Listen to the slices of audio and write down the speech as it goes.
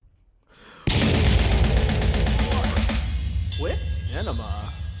Cinema.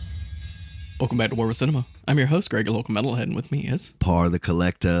 Welcome back to War with Cinema. I'm your host, Greg, a local metalhead, and with me is... Par the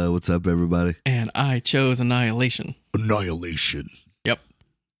Collector. What's up, everybody? And I chose Annihilation. Annihilation. Yep.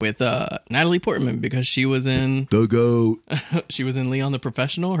 With Natalie Portman, because she was in... The GOAT. She was in Leon the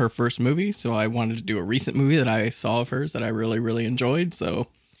Professional, her first movie, so I wanted to do a recent movie that I saw of hers that I really, really enjoyed, so...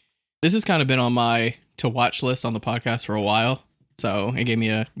 This has kind of been on my to-watch list on the podcast for a while, so it gave me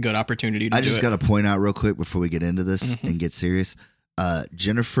a good opportunity to do it. I just got to point out real quick before we get into this and get serious.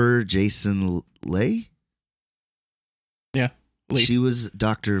 Jennifer Jason Leigh? Yeah. Lee. She was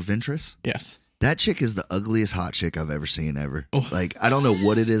Dr. Ventress? Yes. That chick is the ugliest hot chick I've ever seen ever. Oh. Like, I don't know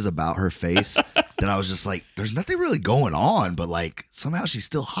what it is about her face that I was just like, there's nothing really going on, but like, somehow she's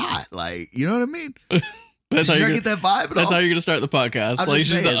still hot. Like, you know what I mean? That's Did how you you're not get that vibe at That's all? how you're going to start the podcast. I'm Like,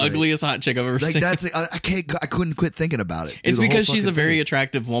 just she's saying, the like- ugliest hot chick I've ever Like, seen. I couldn't quit thinking about it. It's Through the whole because she's a fucking very thing.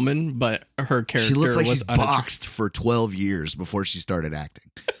 attractive woman, but her character She looks like was she's boxed for 12 years before she started acting.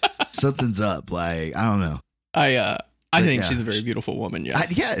 Something's up. Like, I don't know. I think yeah. she's a very beautiful woman.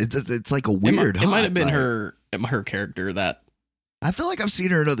 Yes. It's like a weird. It might have been like, her character that. I feel like I've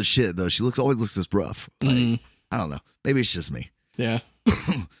seen her in other shit though. She always looks this rough. Like, I don't know. Maybe it's just me. Yeah.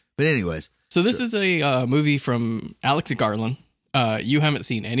 But anyways, So this is a movie from Alex Garland. You haven't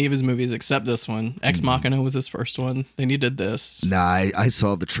seen any of his movies except this one. Ex Machina was his first one. Then he did this. nah, I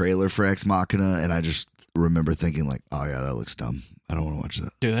saw the trailer for Ex Machina and I just remember thinking like, oh yeah, that looks dumb. I don't want to watch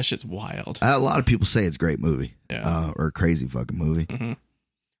that. Dude, that shit's wild. A lot of people say it's a great movie. Yeah. Or a crazy fucking movie. Mm-hmm.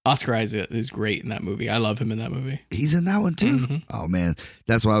 Oscar Isaac is great in that movie. I love him in that movie. He's in that one too. Mm-hmm. Oh man,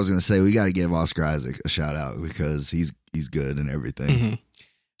 that's what I was gonna say. We got to give Oscar Isaac a shout out because he's good and everything. Mm-hmm.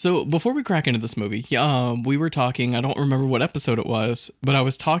 So before we crack into this movie, we were talking, I don't remember what episode it was, but I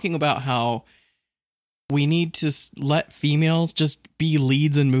was talking about how we need to let females just be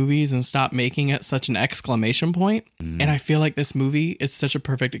leads in movies and stop making it such an exclamation point. And I feel like this movie is such a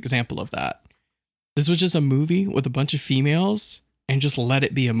perfect example of that. This was just a movie with a bunch of females and just let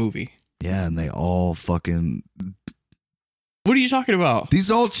it be a movie. Yeah, and they all fucking. What are you talking about?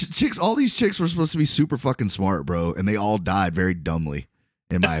 These all chicks, all these chicks were supposed to be super fucking smart, bro, and they all died very dumbly,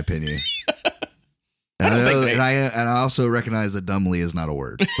 in my opinion. And I also recognize that dumbly is not a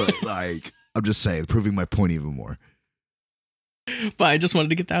word, but like I'm just saying, proving my point even more. But I just wanted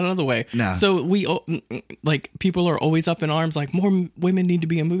to get that out of the way. Nah. So people are always up in arms, like more women need to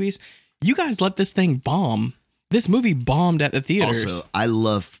be in movies. You guys let this thing bomb. This movie bombed at the theaters. Also, I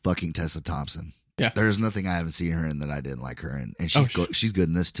love fucking Tessa Thompson. Yeah. There's nothing I haven't seen her in that I didn't like her in, and she's good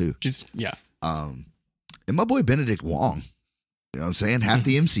in this too. And my boy Benedict Wong. You know what I'm saying? Half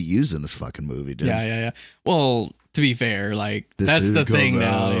the MCU's in this fucking movie, dude. Yeah. Well, to be fair, like This that's dude the thing come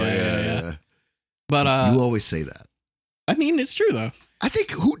now. out, Yeah. But you always say that. I mean, it's true though. I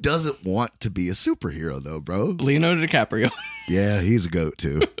think who doesn't want to be a superhero though, bro? Leonardo DiCaprio. Yeah, he's a goat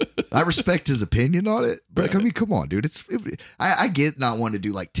too. I respect his opinion on it, but like, I mean, come on, dude. I get not wanting to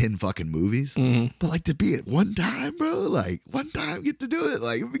do like 10 fucking movies, but like to be at one time, bro. Like one time, get to do it.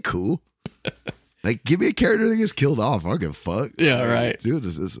 Like it'd be cool. Like, give me a character that gets killed off. I don't give a fuck. Yeah, like, right. Dude,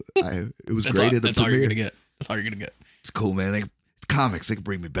 it was That's great all, at the that's all you're premiere. gonna get. That's all you're gonna get. It's cool, man. It's comics. They can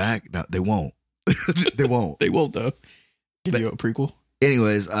bring me back. No, they won't. They won't. They won't though. Give you a prequel.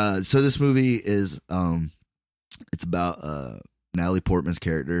 Anyways, so this movie is it's about Natalie Portman's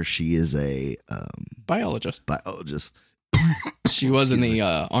character. She is a Biologist. biologist. She was in the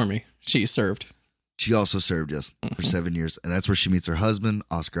army. She served. She also served for 7 years, and that's where she meets her husband,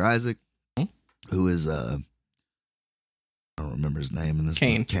 Oscar Isaac, who is I don't remember his name in this.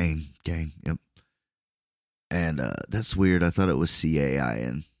 Kane. Kane. Yep. And that's weird. I thought it was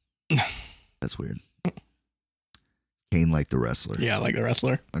CAIN. That's weird. Kane, like the wrestler. Yeah, like the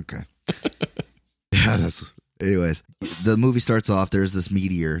wrestler. Okay. Yeah, that's. Anyways, the movie starts off. There's this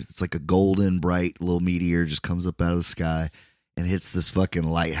meteor. It's like a golden, bright little meteor just comes up out of the sky and hits this fucking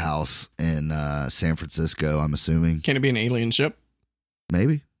lighthouse in San Francisco, I'm assuming. Can it be an alien ship?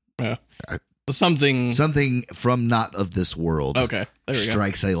 Maybe. Yeah. Something from not of this world. Okay. There we go.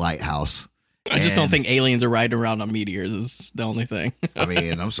 Strikes a lighthouse. I just don't think aliens are riding around on meteors is the only thing. I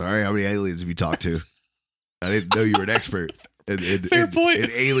mean, I'm sorry. How many aliens have you talked to? I didn't know you were an expert Fair point. in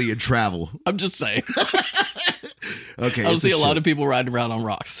alien travel. I'm just saying. Okay. I don't see a lot of people riding around on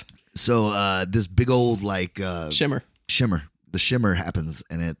rocks. So this big old like Shimmer. The shimmer happens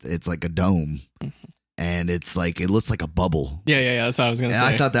and it's like a dome. And it's like it looks like a bubble. Yeah. That's what I was gonna say.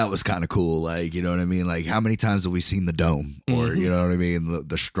 I thought that was kind of cool. Like, you know what I mean? Like, how many times have we seen the dome? Or you know what I mean?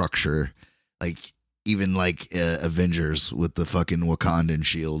 The structure. Like even like Avengers with the fucking Wakandan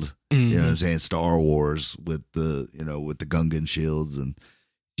shield. You know what I'm saying? Star Wars with the with the Gungan shields, and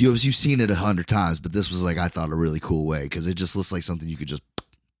you've seen it 100 times, but this was like, I thought, a really cool way because it just looks like something you could just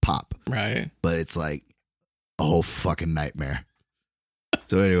pop. Right. But it's like a whole fucking nightmare.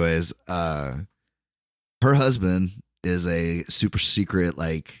 So anyways, her husband is a super secret,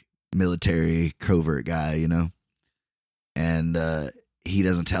 like, military covert guy, you know? And he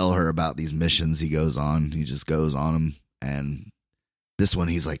doesn't tell her about these missions he goes on. He just goes on them. And this one,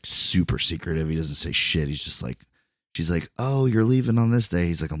 he's like super secretive. He doesn't say shit. He's just like, she's like, oh, you're leaving on this day.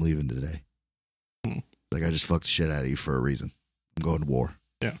 He's like, I'm leaving today. Like, I just fucked the shit out of you for a reason. I'm going to war.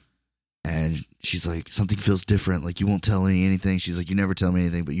 Yeah. And she's like, something feels different. Like, you won't tell me anything. She's like, you never tell me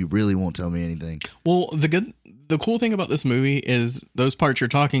anything, but you really won't tell me anything. Well, the cool thing about this movie is those parts you're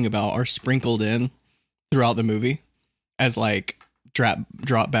talking about are sprinkled in throughout the movie as like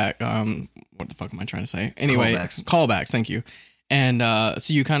drop back. What the fuck am I trying to say? Anyway, callbacks. Thank you. And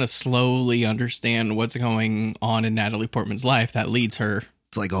so you kind of slowly understand what's going on in Natalie Portman's life that leads her.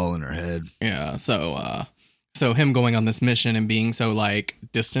 It's like all in her head. Yeah. So him going on this mission and being so like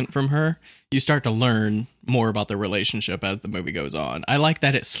distant from her, you start to learn more about the relationship as the movie goes on. I like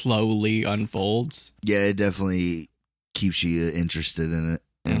that it slowly unfolds. Yeah, it definitely keeps you interested in it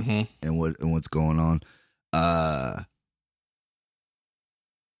and what's going on.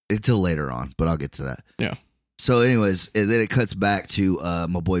 Until later on, but I'll get to that. Yeah. So anyways, and then it cuts back to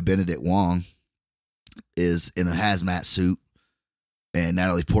my boy Benedict Wong is in a hazmat suit, and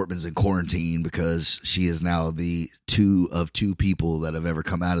Natalie Portman's in quarantine because she is now the two of two people that have ever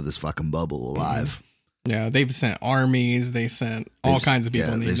come out of this fucking bubble alive. Yeah, they've sent armies, they sent all kinds of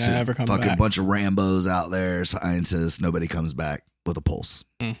people, and they've never come back. Fucking bunch of Rambos out there, scientists. Nobody comes back with a pulse.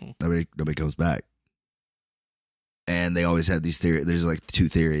 Nobody comes back. And they always had these theories. There's like two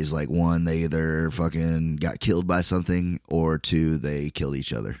theories. Like, one, they either fucking got killed by something, or two, they killed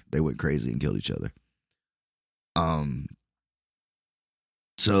each other. They went crazy and killed each other.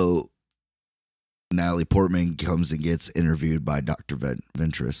 So Natalie Portman comes and gets interviewed by Dr.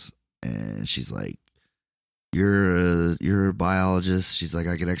 Ventress, and she's like, you're a biologist. She's like,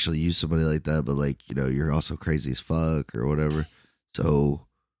 I could actually use somebody like that, but like, you know, you're also crazy as fuck or whatever. So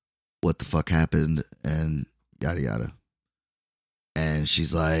what the fuck happened? And yada yada. And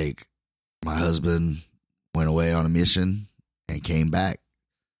she's like, my husband went away on a mission and came back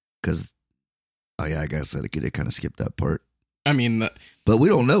because, oh yeah, I guess I kind of skipped that part. I mean, but we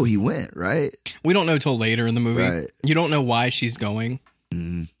don't know he went, right? We don't know till later in the movie. Right. You don't know why she's going.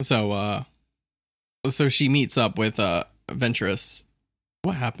 So she meets up with Ventress.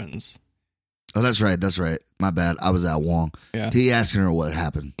 What happens? Oh, that's right. My bad. I was at Wong. Yeah. He asking her what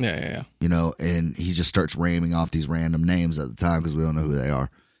happened. Yeah. You know, and he just starts ramming off these random names at the time because we don't know who they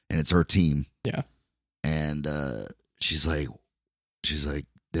are. And it's her team. Yeah. And she's like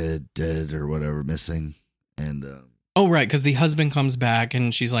dead or whatever, missing. And oh, right, because the husband comes back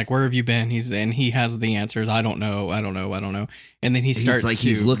and she's like, where have you been? He has the answers. I don't know. And then he's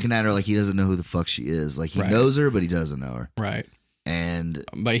looking at her like he doesn't know who the fuck she is. Like, he knows her, but he doesn't know her. Right.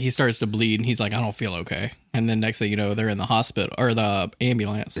 But he starts to bleed and he's like, I don't feel okay. And then next thing you know, they're in the hospital or the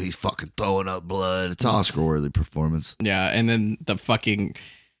ambulance. And he's fucking throwing up blood. It's an Oscar-worthy performance. Yeah, and then the fucking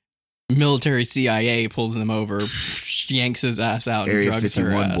military CIA pulls them over, yanks his ass out, and Area drugs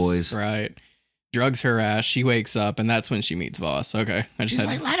 51 her ass. boys. Right. Drugs her ass. She wakes up, and that's when she meets Voss. Okay. She's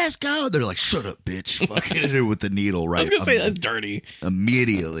like, let us go. They're like, shut up, bitch. Fucking hit her with the needle, right? I was going to say that's dirty.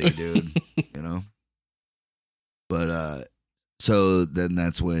 Immediately, dude. You know? But, so then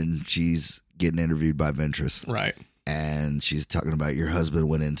that's when she's getting interviewed by Ventress. Right. And she's talking about your husband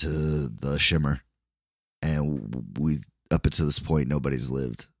went into the Shimmer. And we, up until this point, nobody's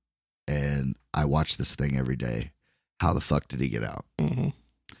lived. And I watch this thing every day. How the fuck did he get out?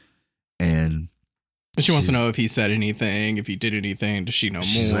 And she wants to know if he said anything, if he did anything. Does she know more?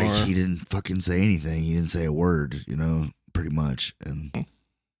 She's like, he didn't fucking say anything. He didn't say a word, you know, pretty much. And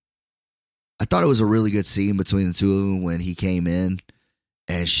I thought it was a really good scene between the two of them when he came in.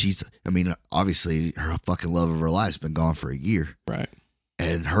 And obviously her fucking love of her life's been gone for a year. Right.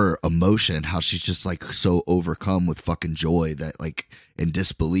 And her emotion, how she's just like so overcome with fucking joy that like in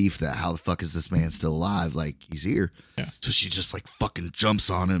disbelief that how the fuck is this man still alive? Like, he's here. Yeah. So she just like fucking jumps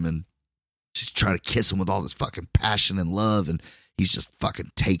on him and she's trying to kiss him with all this fucking passion and love, and he's just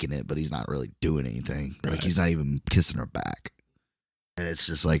fucking taking it, but he's not really doing anything. Right. Like, he's not even kissing her back. And it's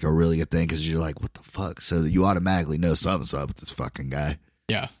just like a really good thing because you're like, what the fuck? So you automatically know something's up with this fucking guy.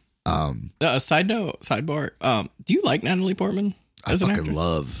 Yeah. Sidebar. Do you like Natalie Portman? I fucking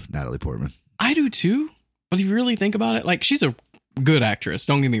love Natalie Portman. I do too. But if you really think about it, like, she's a good actress.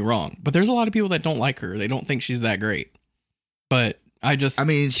 Don't get me wrong. But there's a lot of people that don't like her. They don't think she's that great. But I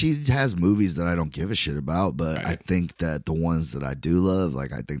mean, she has movies that I don't give a shit about, but Right. I think that the ones that I do love,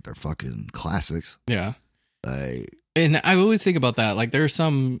 like, I think they're fucking classics. Yeah. Like, And I always think about that. Like, there are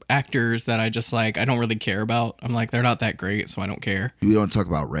some actors that I just like, I don't really care about. I'm like, they're not that great, so I don't care. you want to talk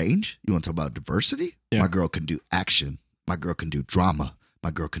about range? You want to talk about diversity? Yeah. My girl can do action. My girl can do drama. My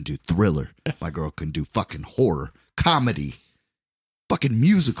girl can do thriller. My girl can do fucking horror, comedy, fucking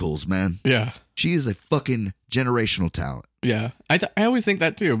musicals, man. Yeah. She is a fucking generational talent. Yeah. I always think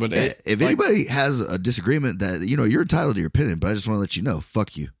that too, but If anybody has a disagreement that, you know, you're entitled to your opinion, but I just want to let you know,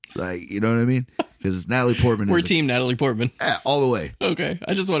 fuck you. Like, you know what I mean? Because Natalie Portman we're is team Natalie Portman. Yeah, all the way. Okay.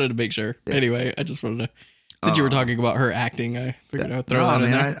 I just wanted to make sure. Yeah. Anyway, I just wanted to, since you were talking about her acting, I figured I'd throw that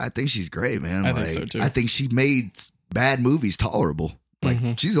in there. I think she's great, man. I think so, too. I think she made bad movies tolerable. Like,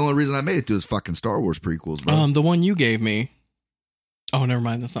 she's the only reason I made it through those fucking Star Wars prequels, bro. The one you gave me. Oh, never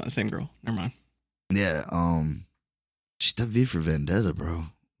mind. That's not the same girl. Never mind. Yeah, she's the V for Vendetta, bro.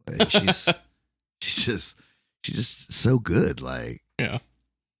 Like, she's she's just so good. Like, Yeah.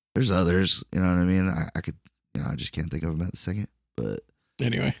 there's others, you know what I mean? I could, you know, I just can't think of them at the second. But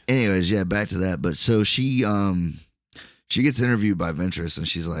Anyway. anyways, yeah, back to that. But so she gets interviewed by Ventress, and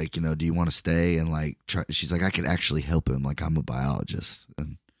she's like, you know, do you want to stay and like try? She's like, I could actually help him. Like, I'm a biologist.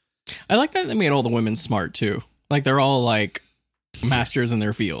 And I like that they made all the women smart too. Like, they're all like masters in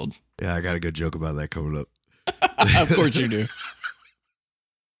their field. yeah, I got a good joke about that coming up. Of course you do.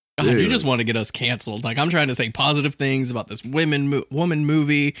 God, Anyway. you just want to get us canceled. Like, I'm trying to say positive things about this woman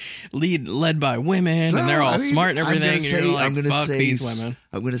movie led by women, and they're all smart and everything. And you're like, fuck these women.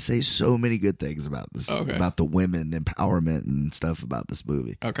 I'm gonna say so many good things about this, Okay. about the women empowerment and stuff about this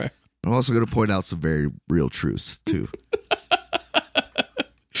movie. Okay. I'm also gonna point out some very real truths too.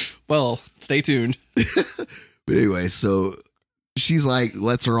 Well, stay tuned. But anyway, so she's like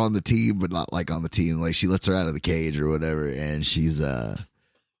lets her on the team, but not like on the team. Like, she lets her out of the cage or whatever, and she's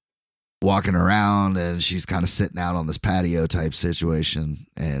walking around, and she's kind of sitting out on this patio type situation.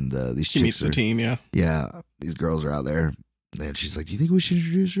 And these She meets chicks the team, yeah. yeah, these girls are out there, and she's like, "Do you think we should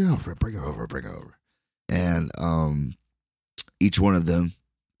introduce her? Oh, bring her over, bring her over." And each one of them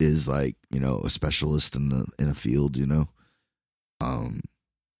is like, you know, a specialist in a field, you know.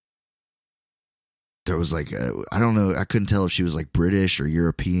 There was like I don't know, I couldn't tell if she was like British or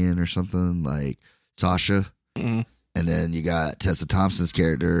European or something, like Sasha. Mm. And then you got Tessa Thompson's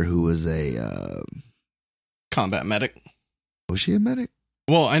character, who was a Combat medic. was she a medic?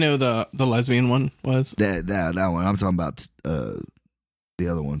 Well, I know the lesbian one was. That one. I'm talking about the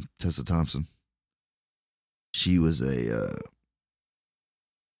other one, Tessa Thompson. She was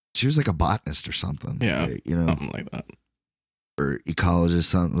she was like a botanist or something. Yeah, like, you know, something like that. or ecologist,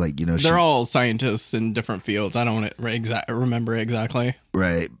 something like, you know. They're all scientists in different fields. I don't remember exactly.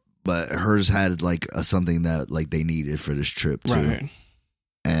 Right, but hers had like something that like they needed for this trip too. Right.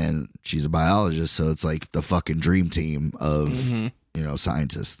 And she's a biologist, so it's like the fucking dream team of you know,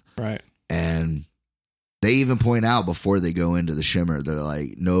 scientists. Right. And they even point out before they go into the Shimmer, they're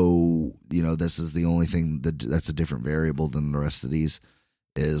like, no, you know, this is the only thing that's a different variable than the rest of these,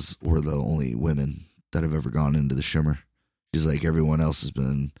 is we're the only women that have ever gone into the Shimmer. She's like, everyone else has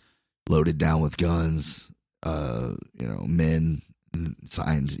been loaded down with guns, you know, men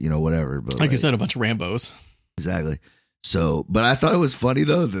signed, you know, whatever. But like you said, a bunch of Rambos. Exactly. So, but I thought it was funny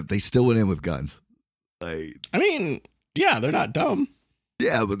though that they still went in with guns. Like, I mean, yeah, they're not dumb.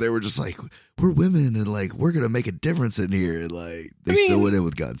 yeah, but they were just like, we're women and like we're gonna make a difference in here. And like they still went in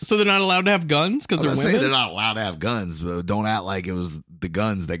with guns. So they're not allowed to have guns because I'm they're not women. saying they're not allowed to have guns, but don't act like it was the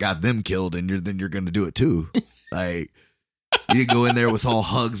guns that got them killed, and then you're gonna do it too. Like, you didn't go in there with all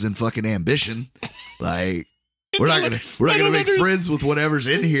hugs and fucking ambition. Like, we're not gonna make friends with whatever's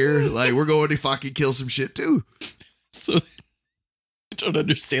in here. Like, we're going to fucking kill some shit too. So I don't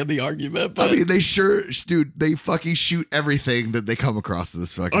understand the argument, but I mean, they fucking shoot everything that they come across in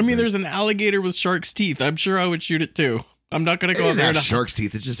this fucking. I mean, thing. there's an alligator with shark's teeth. I'm sure I would shoot it too. I'm not gonna It go out didn't there. have shark's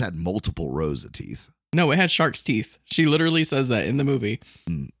teeth. It just had multiple rows of teeth. No, it had shark's teeth. She literally says that in the movie.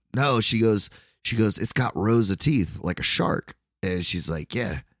 No, she goes, it's got rows of teeth like a shark. And she's like,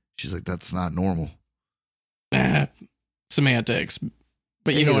 yeah. She's like, that's not normal. Semantics.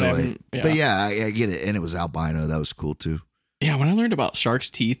 But you know what I mean? Yeah. But yeah, I get it. And it was albino. That was cool too. Yeah, when I learned about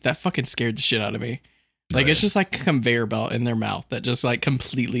shark's teeth, that fucking scared the shit out of me. Like, yeah. it's just like a conveyor belt in their mouth that just like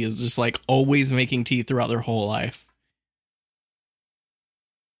completely is just like always making teeth throughout their whole life.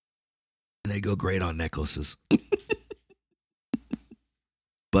 They go great on necklaces.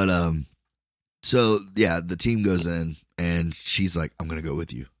 But so yeah, the team goes in and she's like, I'm gonna go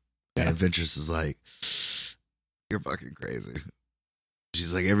with you. Yeah. And Ventress is like, you're fucking crazy.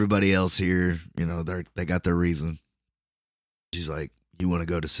 She's like, everybody else here, you know, they got their reason. she's like, you want to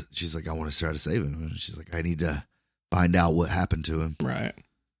go to, she's like, I want to try to save him. And she's like, I need to find out what happened to him. Right.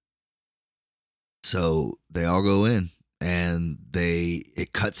 So they all go in and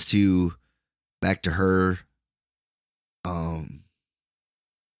it cuts to back to her,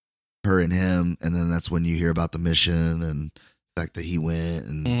 her and him. And then that's when you hear about the mission and the fact that he went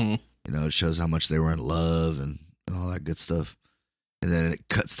and, you know, it shows how much they were in love and all that good stuff. And then it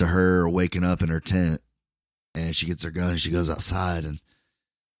cuts to her waking up in her tent and she gets her gun and she goes outside and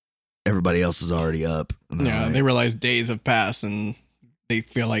everybody else is already up. Yeah, they realize days have passed and they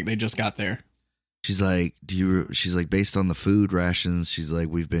feel like they just got there. She's like, she's like, based on the food rations, she's like,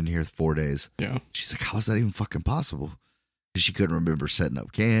 we've been here 4 days. Yeah. She's like, how's that even fucking possible? Because she couldn't remember setting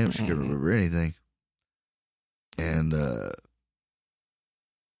up camp. She couldn't remember anything. And then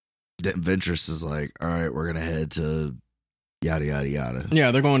Ventress is like, all right, we're going to head to yada, yada, yada.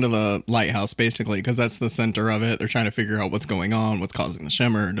 Yeah, they're going to the lighthouse, basically, because that's the center of it. They're trying to figure out what's going on, what's causing the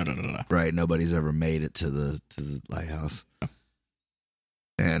shimmer, da-da-da-da. Right, nobody's ever made it to the lighthouse. Yeah.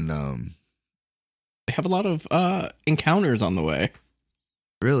 And they have a lot of encounters on the way.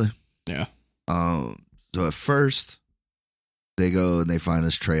 Really? Yeah. So at first, they go and they find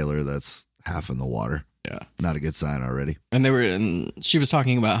this trailer that's half in the water. Yeah. Not a good sign already. And she was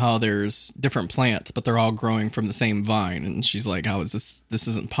talking about how there's different plants, but they're all growing from the same vine. And she's like, how is this? This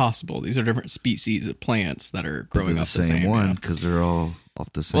isn't possible. These are different species of plants that are growing off the same one because they're all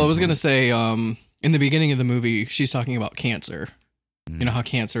off the same. Well, I was going to say, in the beginning of the movie, she's talking about cancer. You know how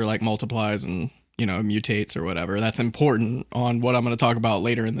cancer like multiplies and, you know, mutates or whatever. That's important on what I'm going to talk about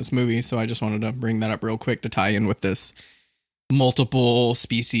later in this movie. So I just wanted to bring that up real quick to tie in with this multiple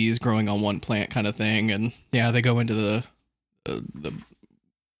species growing on one plant kind of thing. And yeah, they go into the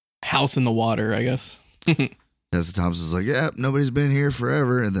house in the water, I guess. Tessa Thompson's like, yeah, nobody's been here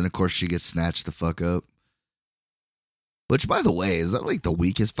forever. And then, of course, she gets snatched the fuck up. Which, by the way, is that like the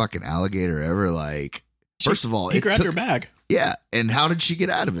weakest fucking alligator ever? Like, first of all, he grabbed her bag. Yeah. And how did she get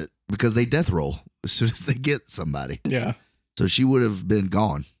out of it? Because they death roll as soon as they get somebody. Yeah. So she would have been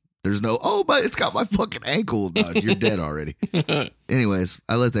gone. There's no, oh, but it's got my fucking ankle. No, you're dead already. Anyways,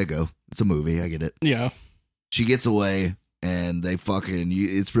 I let that go. It's a movie. I get it. Yeah. She gets away and they fucking,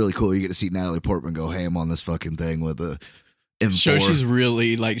 it's really cool. You get to see Natalie Portman go ham on this fucking thing with a M4. So she's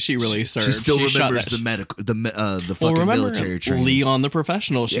really, like, she really served. She still remembers the fucking military training. Leon the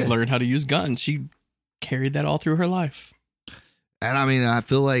Professional. She learned how to use guns. She carried that all through her life. And I mean, I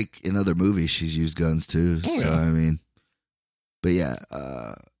feel like in other movies she's used guns too. Oh, so, I mean, but yeah.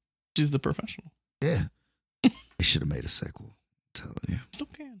 She's the professional. Yeah. They should have made a sequel. I'm telling you. Still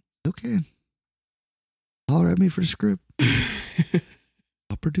can. Still can. Holler at me for the script.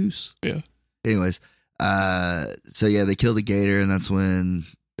 I'll produce. Yeah. Anyways, so yeah, they kill the gator, and that's when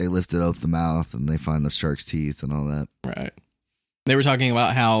they lifted up the mouth and they find the shark's teeth and all that. Right. They were talking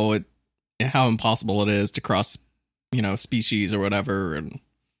about how impossible it is to cross, you know, species or whatever, and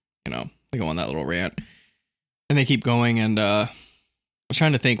you know, they go on that little rant. And they keep going, and I'm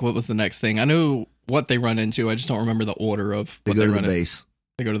trying to think what was the next thing. I know what they run into. I just don't remember the order of what they go to the base.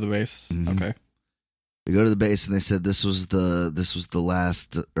 They go to the base. Mm-hmm. Okay. They go to the base and they said this was the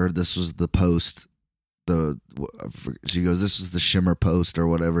last, or this was the post. She goes, this was the shimmer post or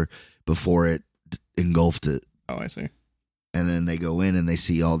whatever before it engulfed it. Oh, I see. And then they go in and they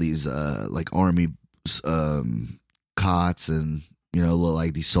see all these like army cots, and you know, look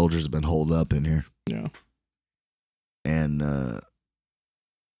like these soldiers have been holed up in here. Yeah. And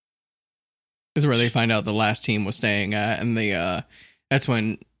this is where they find out the last team was staying at, and that's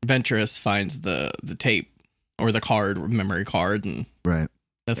when Ventress finds the tape or the memory card, and right.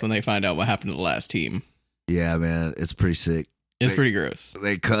 That's when they find out what happened to the last team. Yeah, man, it's pretty sick. It's pretty gross.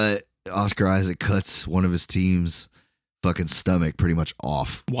 They Oscar Isaac cuts one of his team's fucking stomach pretty much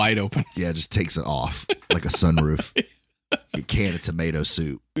off, wide open. Yeah, just takes it off like a sunroof. A can of tomato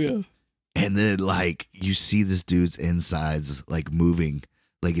soup. Yeah. And then, like, you see this dude's insides, like, moving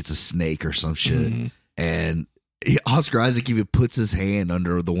like it's a snake or some shit. Mm-hmm. And Oscar Isaac even puts his hand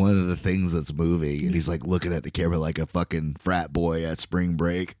under one of the things that's moving. And he's, like, looking at the camera like a fucking frat boy at spring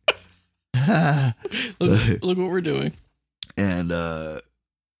break. look what we're doing. And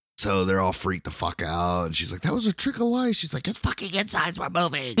so they're all freaked the fuck out. And she's like, that was a trick of light. She's like, his fucking insides were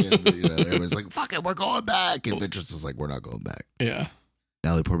moving. And, you know, everyone's like, fuck it, we're going back. And Ventress is like, we're not going back. Yeah.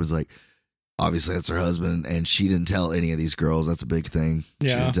 Natalie Portman's like, obviously that's her husband, and she didn't tell any of these girls. That's a big thing. Yeah.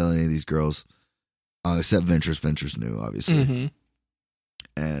 She didn't tell any of these girls, except Ventress. Ventress knew, obviously.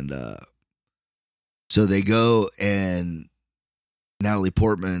 Mm-hmm. And so they go, and Natalie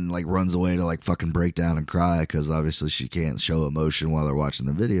Portman like runs away to like fucking break down and cry because obviously she can't show emotion while they're watching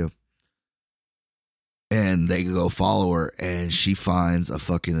the video. And they go follow her, and she finds a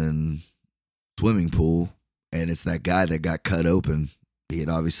fucking swimming pool, and it's that guy that got cut open. He had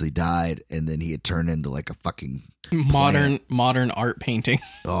obviously died, and then he had turned into like a fucking modern art painting.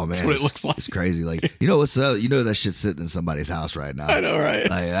 Oh man, that's what it looks like. It's crazy. Like, you know what's up? You know that shit's sitting in somebody's house right now. I know, right?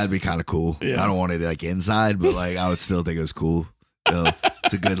 Like, that'd be kind of cool. Yeah. I don't want it like inside, but like I would still think it was cool. You know,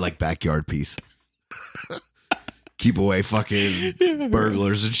 it's a good like backyard piece. Keep away fucking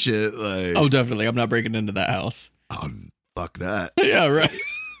burglars and shit. Like, oh, definitely. I'm not breaking into that house. oh, fuck that. Yeah, right.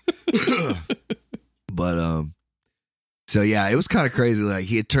 But so yeah, it was kind of crazy. Like,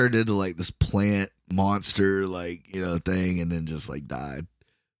 he had turned into like this plant monster, like, you know, thing, and then just like died.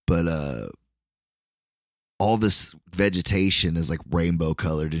 But all this vegetation is like rainbow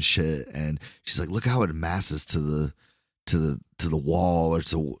colored and shit, and she's like, look how it masses to the wall, or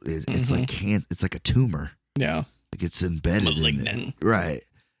to it's it's like a tumor. Yeah, like it's embedded in it. Right.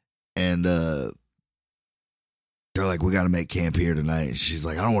 And they're like, we got to make camp here tonight. And she's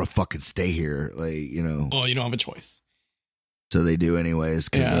like, I don't want to fucking stay here. Like, you know. Well, you don't have a choice. So they do anyways,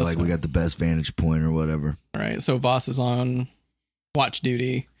 because they're like, we got the best vantage point or whatever. Right. So Voss is on watch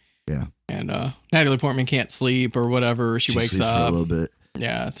duty. Yeah. And Natalie Portman can't sleep or whatever. She wakes sleeps up for a little bit.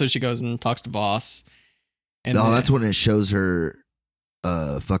 Yeah. So she goes and talks to Voss. And that's when it shows her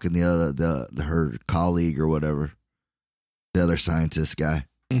fucking her colleague or whatever. The other scientist guy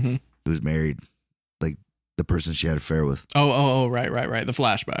who's married. Like the person she had an affair with. Oh, right. The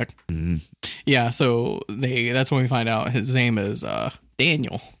flashback. Mm-hmm. Yeah, so that's when we find out his name is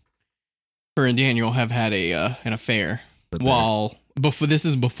Daniel. Her and Daniel have had an affair. This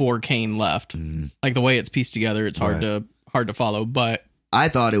is before Kane left. Mm-hmm. Like the way it's pieced together, it's hard to follow. But I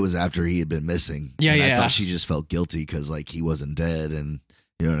thought it was after he had been missing. Yeah, I thought she just felt guilty because like he wasn't dead, and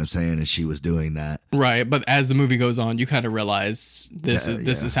you know what I'm saying, and she was doing that. Right, but as the movie goes on, you kind of realize this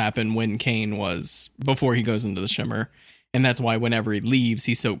has happened when Kane was before he goes into the Shimmer. And that's why whenever he leaves,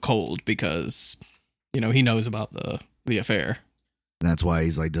 he's so cold because, you know, he knows about the affair. And that's why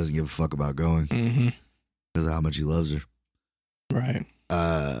he's like, doesn't give a fuck about going. Because of how much he loves her. Right.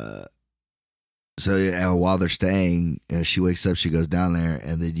 So yeah, while they're staying, she wakes up, she goes down there,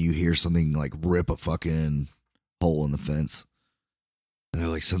 and then you hear something like rip a fucking hole in the fence. And they're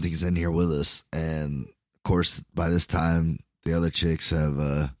like, something's in here with us. And of course, by this time, the other chicks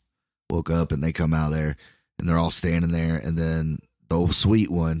have woke up and they come out there. And they're all standing there, and then the sweet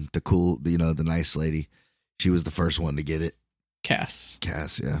one, the cool, you know, the nice lady, she was the first one to get it. Cass,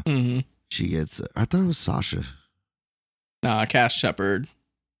 yeah. Mm-hmm. She gets it. I thought it was Sasha. Nah, Cass Shepard.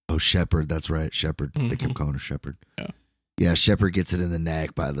 Oh, Shepard, that's right, Shepard. They kept calling her Shepard. Yeah, Shepard gets it in the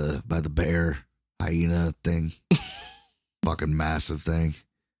neck by the bear hyena thing. Fucking massive thing.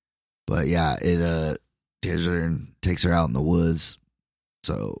 But yeah, it takes her out in the woods.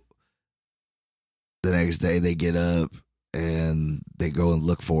 So the next day they get up and they go and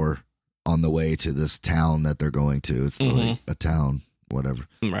look for her on the way to this town that they're going to. It's like a town, whatever.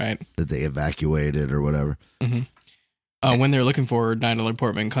 Right. That they evacuated or whatever. When they're looking for her, Natalie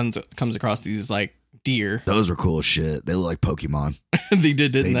Portman comes across these like deer. Those were cool as shit. They look like Pokemon. They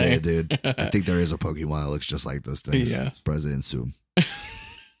did, didn't they? Did, dude. I think there is a Pokemon that looks just like those things. Yeah. President Sue.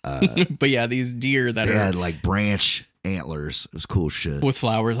 But yeah, these deer that had like branch antlers. It was cool shit with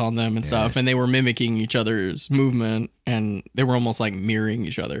flowers on them and stuff, and they were mimicking each other's movement, and they were almost like mirroring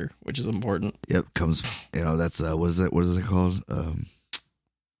each other, which is important. Yep, that's what is it called?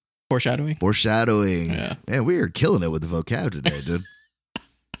 Foreshadowing. Yeah, man, we are killing it with the vocab today, dude.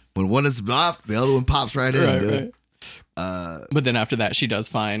 When one is off, the other one pops right in, dude. Right. But then after that, she does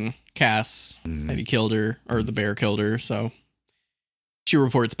find Cass, and he killed her, or the bear killed her, so she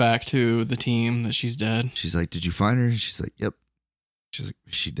reports back to the team that she's dead. She's like, did you find her? She's like, yep. She's like,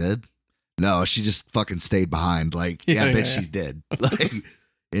 is she dead? No, she just fucking stayed behind. Like, I bet she's dead. Like,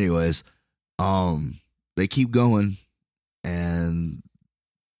 anyways, they keep going, and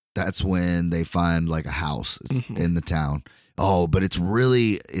that's when they find like a house in the town. Oh, but it's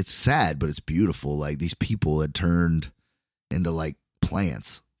sad, but it's beautiful. Like, these people had turned into like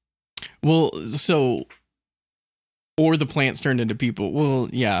plants. Well, or the plants turned into people. Well,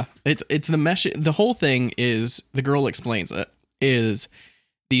 yeah, it's the mesh. The whole thing is, the girl explains it, is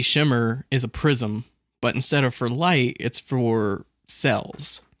the Shimmer is a prism, but instead of for light, it's for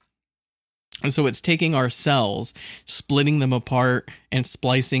cells. And so it's taking our cells, splitting them apart, and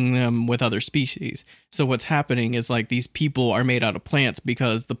splicing them with other species. So what's happening is like these people are made out of plants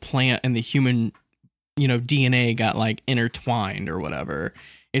because the plant and the human, you know, DNA got like intertwined or whatever.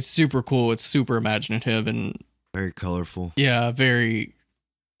 It's super cool. It's super imaginative and very colorful. Yeah, very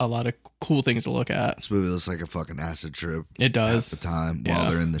a lot of cool things to look at. This movie looks like a fucking acid trip. It does. At the time while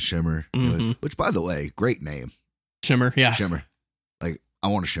they're in the Shimmer. Which, by the way, great name. Shimmer, yeah. Shimmer. Like, I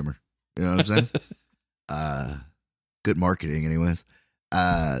want a Shimmer. You know what I'm saying? Good marketing, anyways.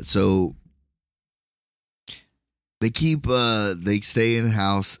 So they stay in a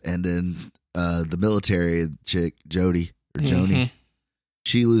house, and then the military chick, Jody or Joni,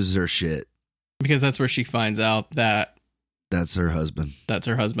 she loses her shit. Because that's where she finds out that that's her husband. That's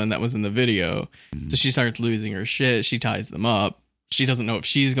her husband that was in the video. So she starts losing her shit. She ties them up. She doesn't know if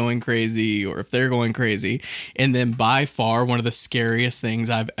she's going crazy or if they're going crazy. And then by far, one of the scariest things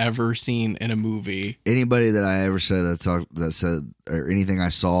I've ever seen in a movie. Anybody that I ever said that said, or anything I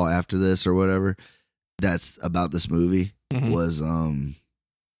saw after this or whatever, that's about this movie was,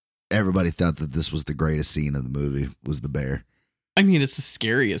 everybody thought that this was the greatest scene of the movie, was the bear. I mean, it's the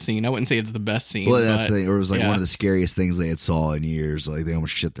scariest scene. I wouldn't say it's the best scene. Well, that's the thing. Or it was like one of the scariest things they had saw in years. Like they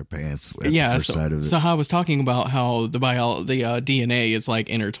almost shit their pants at the first sight of it. So I was talking about how the DNA is like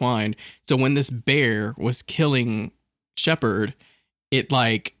intertwined. So when this bear was killing Shepard, it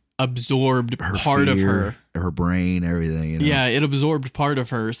like absorbed part of her brain, everything. You know? Yeah, it absorbed part of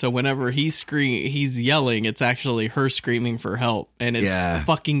her. So whenever he's yelling, it's actually her screaming for help, and it's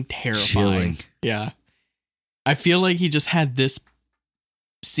fucking terrifying. Chilling. Yeah. I feel like he just had this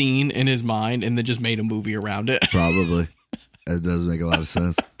scene in his mind and then just made a movie around it. Probably. That does make a lot of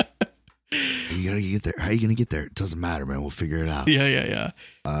sense. You gotta get there. How are you gonna get there? It doesn't matter, man. We'll figure it out. Yeah.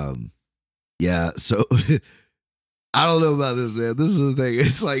 Yeah. So I don't know about this, man. This is the thing.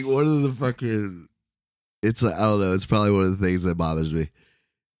 It's like one of the fucking. It's like, I don't know. It's probably one of the things that bothers me.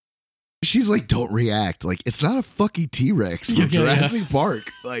 She's like, don't react. Like, it's not a fucking T-Rex from Jurassic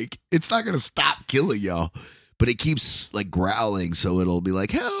Park. Like, it's not gonna stop killing y'all. But it keeps like growling, so it'll be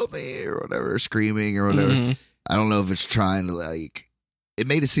like, help me, or whatever, screaming or whatever. I don't know if it's trying to like, it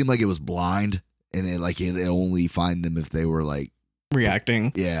made it seem like it was blind, and it only find them if they were like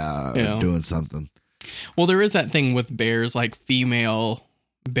reacting. Doing something. Well, there is that thing with bears, like female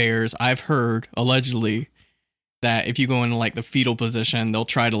bears. I've heard allegedly that if you go into like the fetal position, they'll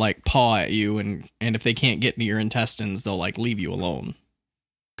try to like paw at you, and if they can't get to your intestines, they'll like leave you alone.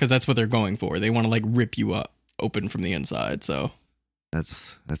 Because that's what they're going for. They want to like rip you up open from the inside. So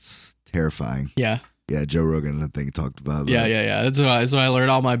that's terrifying. Yeah. Yeah, Joe Rogan, I think, talked about that. Yeah. That's why I learned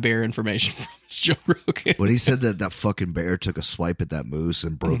all my bear information from Joe Rogan. When he said that fucking bear took a swipe at that moose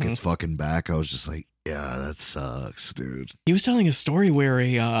and broke its fucking back, I was just like, yeah, that sucks, dude. He was telling a story where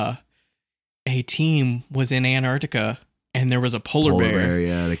a team was in Antarctica and there was a polar bear.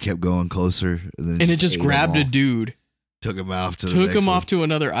 Yeah, and it kept going closer. And it just grabbed a dude. Took him off to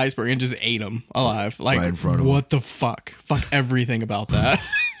another iceberg and just ate him alive. Like, right in front of what the fuck? Fuck everything about that.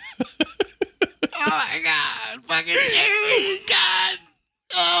 Oh my God. Fucking dude. God.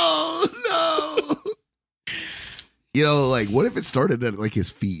 Oh, no. You know, like, what if it started at, like, his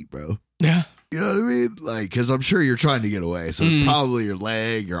feet, bro? Yeah. You know what I mean? Like, because I'm sure you're trying to get away. So it's probably your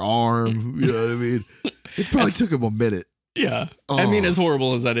leg, your arm. You know what I mean? It probably took him a minute. Yeah. Oh. I mean, as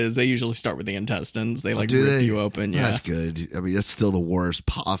horrible as that is, they usually start with the intestines. They like rip you open. Yeah. That's good. I mean, that's still the worst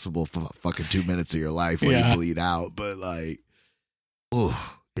possible fucking 2 minutes of your life where you bleed out. But like,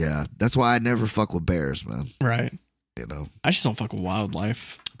 oh, yeah. That's why I never fuck with bears, man. Right. You know, I just don't fuck with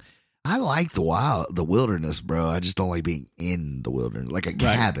wildlife. I like the wilderness, bro. I just don't like being in the wilderness, like a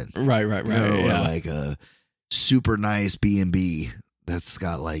cabin. Right. You know, or like a super nice B&B. That's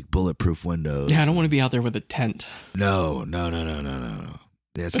got like bulletproof windows. Yeah, I don't want to be out there with a tent. No.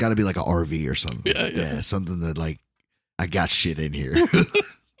 Yeah, it's got to be like an RV or something. Yeah, something that like, I got shit in here.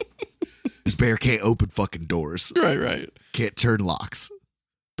 This bear can't open fucking doors. Right. Can't turn locks.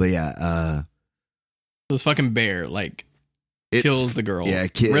 But yeah, this fucking bear like kills the girl. Yeah,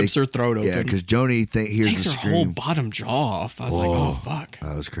 rips her throat open. Yeah, because Joni hears takes the her scream. whole bottom jaw off. I was like, oh fuck,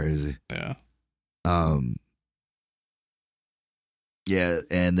 that was crazy. Yeah. Yeah,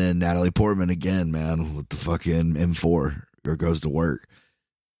 and then Natalie Portman again, man, with the fucking M4 or goes to work,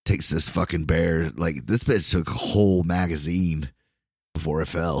 takes this fucking bear. Like, this bitch took a whole magazine before it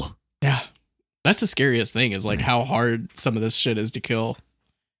fell. Yeah, that's the scariest thing is like how hard some of this shit is to kill.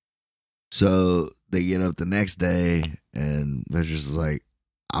 So they get up the next day, and Ventress is like,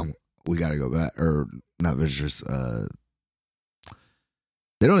 we got to go back. Or not Ventress,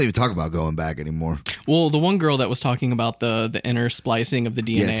 they don't even talk about going back anymore. Well, the one girl that was talking about the inner splicing of the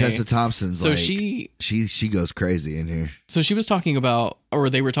DNA. Yeah, Tessa Thompson's so like, she goes crazy in here. So she was talking about,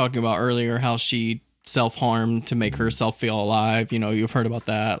 or they were talking about earlier, how she self-harmed to make herself feel alive. You know, you've heard about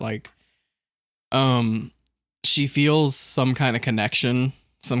that. Like, she feels some kind of connection,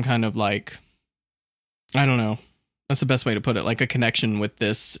 some kind of like, I don't know. That's the best way to put it. Like a connection with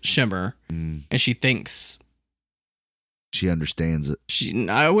this shimmer. Mm. And she thinks She understands it.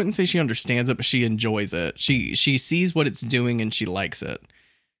 I wouldn't say she understands it, but she enjoys it. She sees what it's doing and she likes it.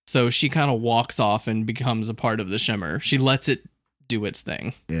 So she kind of walks off and becomes a part of the shimmer. She lets it do its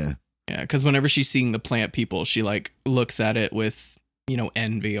thing. Yeah. Yeah, because whenever she's seeing the plant people, she like looks at it with,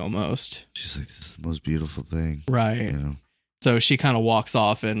 envy almost. She's like, this is the most beautiful thing. Right. You know? So she kind of walks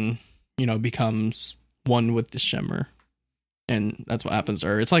off and, becomes one with the shimmer. And that's what happens to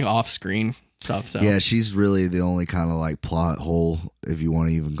her. It's like off screen stuff. So yeah, she's really the only kind of like plot hole, if you want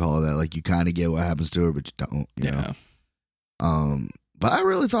to even call it that. Like you kind of get what happens to her, but you don't. You know? But I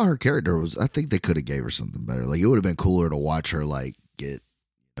really thought her character I think they could have gave her something better. Like it would have been cooler to watch her like get.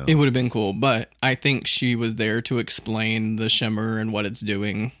 It would have been cool, but I think she was there to explain the shimmer and what it's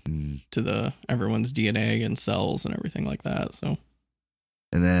doing to everyone's DNA and cells and everything like that. So,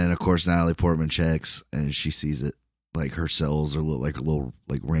 and then of course Natalie Portman checks and she sees it. Like her cells are like little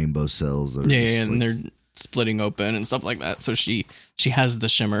like rainbow cells. That are and they're splitting open and stuff like that. So she has the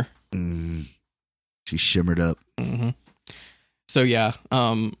shimmer. She shimmered up. Mm-hmm. So yeah,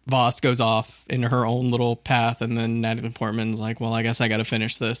 Voss goes off in her own little path, and then Natalie Portman's like, well, I guess I got to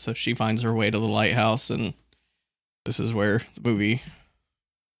finish this. So she finds her way to the lighthouse, and this is where the movie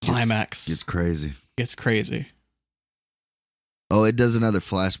climax gets crazy. Gets crazy. Oh, it does another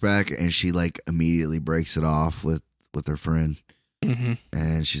flashback, and she like immediately breaks it off with her friend, and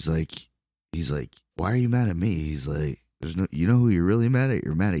he's like, why are you mad at me? He's like, there's no, you know who you're really mad at?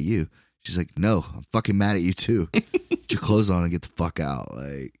 You're mad at you. She's like, no, I'm fucking mad at you too. Put your clothes on and get the fuck out.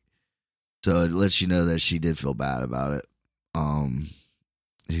 Like, so it lets you know that she did feel bad about it.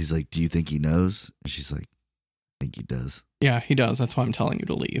 He's like, do you think he knows? And she's like, I think he does. Yeah, he does. That's why I'm telling you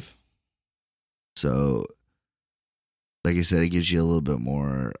to leave. So, like I said, it gives you a little bit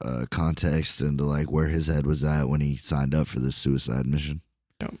more context into like where his head was at when he signed up for this suicide mission.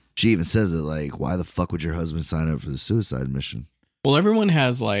 Yep. She even says it like, why the fuck would your husband sign up for the suicide mission? Well, everyone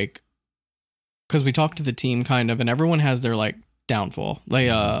has like, because we talked to the team kind of, and everyone has their like downfall. Like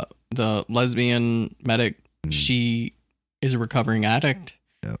the lesbian medic, she is a recovering addict.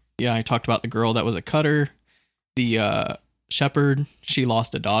 Yep. Yeah, I talked about the girl that was a cutter. The shepherd, she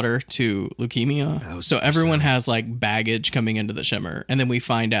lost a daughter to leukemia. So everyone has like baggage coming into the shimmer, and then we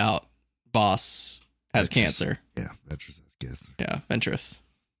find out Voss has cancer. Yeah, Ventress has cancer. Yeah, Ventress.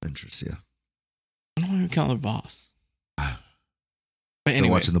 Ventress, yeah. I don't want to call her Voss. But anyway,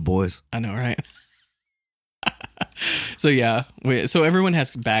 watching The Boys. I know, right? So yeah, so everyone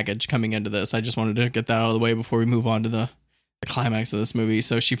has baggage coming into this. I just wanted to get that out of the way before we move on to the climax of this movie.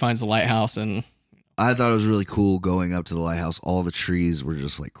 So she finds the lighthouse, and I thought it was really cool going up to the lighthouse. All the trees were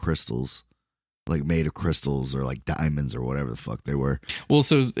just like crystals, like made of crystals or like diamonds or whatever the fuck they were. Well,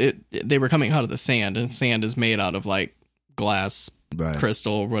 so they were coming out of the sand, and sand is made out of like glass,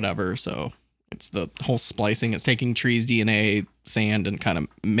 crystal, or whatever. So it's the whole splicing. It's taking trees' DNA, sand, and kind of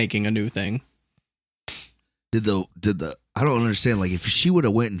making a new thing. Did the I don't understand. Like, if she would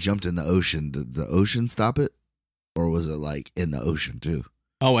have went and jumped in the ocean, did the ocean stop it, or was it like in the ocean too?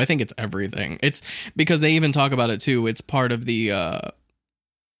 Oh, I think it's everything. It's because they even talk about it too. It's part of the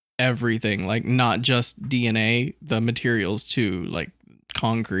everything, like not just DNA, the materials too, like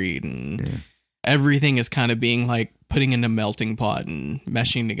concrete and everything is kind of being like putting in a melting pot and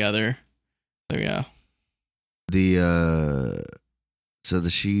meshing together. So yeah.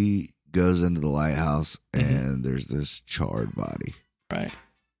 She goes into the lighthouse and there's this charred body. Right.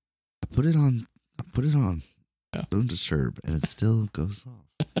 I put it on. Yeah. Don't disturb, and it still goes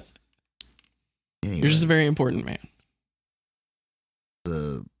off. Anyway, you're just a very important man.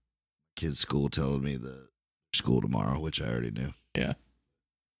 The kids' school telling me the school tomorrow, which I already knew. Yeah.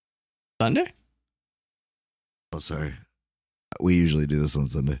 Sunday? Oh, sorry. We usually do this on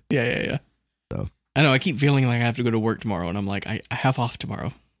Sunday. Yeah. So I know I keep feeling like I have to go to work tomorrow, and I'm like, I have off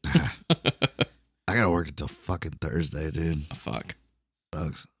tomorrow. I gotta work until fucking Thursday, dude. Oh, fuck.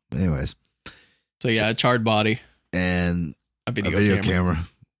 Sucks. Anyways. So yeah, a charred body. And a video camera.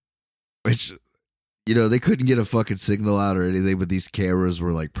 Which, they couldn't get a fucking signal out or anything, but these cameras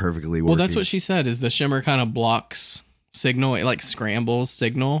were like perfectly working. Well, that's what she said, is the shimmer kind of blocks signal. It like scrambles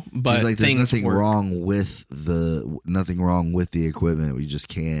signal, but she's like, there's nothing work. wrong with the equipment. We just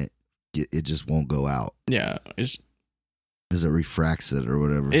can't get it, just won't go out. Yeah. Because it refracts it or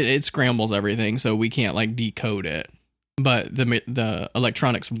whatever. It scrambles everything, so we can't like decode it. But the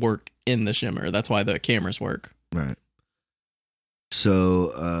electronics work in the shimmer. That's why the cameras work. Right.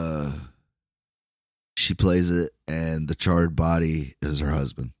 So she plays it, and the charred body is her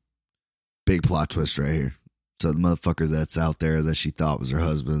husband. Big plot twist right here. So the motherfucker that's out there that she thought was her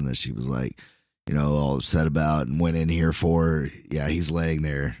husband, that she was like, all upset about and went in here for. Yeah, he's laying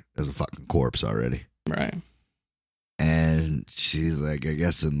there as a fucking corpse already. Right. And she's like, I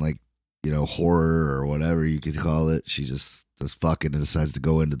guess in like, horror or whatever you could call it, she just does fucking and decides to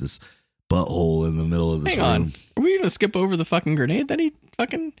go into this butthole in the middle of this room. Hang on. Are we going to skip over the fucking grenade that he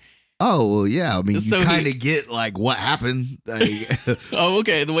fucking... Oh, well, yeah. I mean, So you kind of get like what happened. Like, Oh,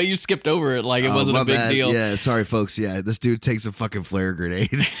 okay. The way you skipped over it, like it wasn't my a big bad. deal. Yeah, sorry, folks. Yeah, this dude takes a fucking flare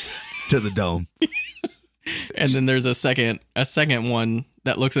grenade to the dome. And then there's a second one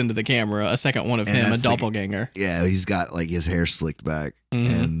that looks into the camera, a second one of And him, a that's doppelganger. Yeah, he's got like his hair slicked back,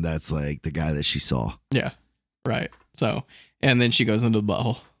 and that's like the guy that she saw. Yeah. Right. So, and then she goes into the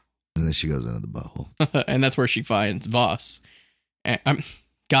butthole. And then she goes into the butthole. And that's where she finds Voss. And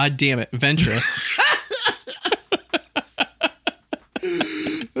God damn it, Ventress.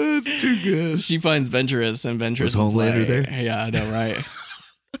 That's too good. She finds Ventress, and Ventress Was is Homelander like, there? Yeah, I know, right?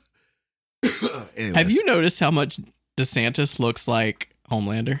 Anyways, Have you noticed how much DeSantis looks like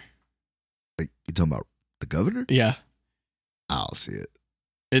Homelander? Like, you talking about the governor? Yeah, I'll see it.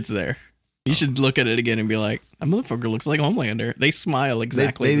 it's there. You should look at it again and be like, that motherfucker looks like Homelander. They smile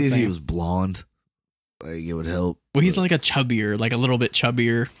exactly Maybe the if same. he was blonde, like it would help. Well, he's like a chubbier, like a little bit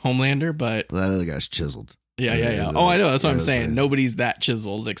chubbier Homelander, but That other guy's chiseled. yeah. Oh, I know. That's what I'm saying. saying. Nobody's that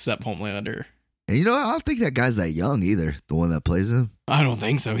chiseled except Homelander. And I don't think that guy's that young either. The one that plays him. I don't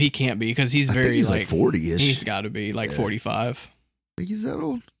think so. He can't be because he's I very think he's like 40-ish. He's got to be like Yeah. 45. think he's that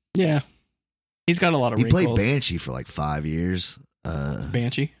old. Yeah, he's got a lot of He wrinkles. played Banshee for like 5 years.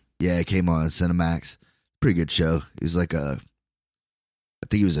 Banshee. Yeah, it came on Cinemax. Pretty good show. He was like I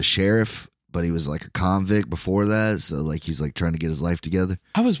think he was a sheriff, but he was like a convict before that. So like he's like trying to get his life together.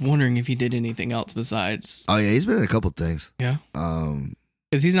 I was wondering if he did anything else besides. Oh yeah, he's been in a couple things. Yeah.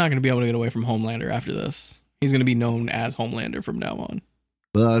 Because he's not going to be able to get away from Homelander after this. He's going to be known as Homelander from now on.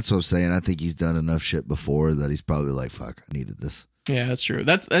 Well, that's what I'm saying. I think he's done enough shit before that he's probably like, fuck, I needed this. Yeah, that's true.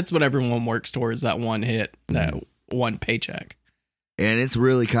 That's what everyone works towards, that one hit, that one paycheck. And it's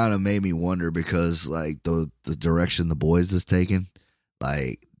really kind of made me wonder because like the direction the boys is taking,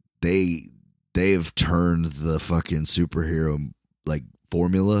 like they've turned the fucking superhero like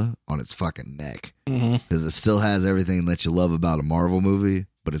formula on its fucking neck. Because it still has everything that you love about a Marvel movie,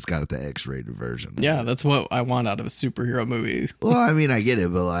 but it's got the X-rated version. Yeah, that's what I want out of a superhero movie. Well, I mean, I get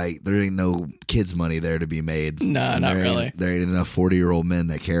it, but like, there ain't no kids' money there to be made. Nah, And not there really. Ain't, there ain't enough 40-year-old men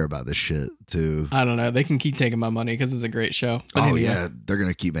that care about this shit to. I don't know. They can keep taking my money because it's a great show. But Oh anyway, yeah, they're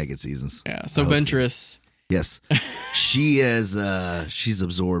gonna keep making seasons. yeah. So I hope so. Ventress. Yes, she has. She's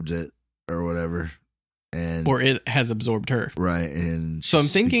absorbed it or whatever, and Or it has absorbed her. right. And So I'm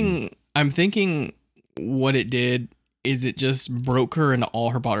she's thinking what it did is it just broke her into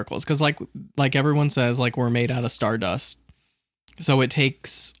all her particles. Because like everyone says, like we're made out of stardust. So it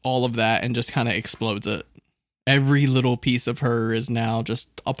takes all of that and just kind of explodes it. Every little piece of her is now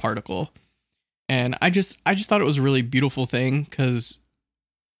just a particle. And I just thought it was a really beautiful thing because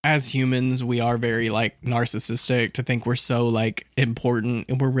as humans, we are very like narcissistic to think we're so like important,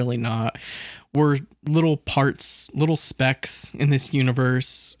 and we're really not. We're little parts, little specks in this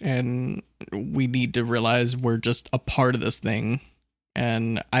universe, and we need to realize we're just a part of this thing.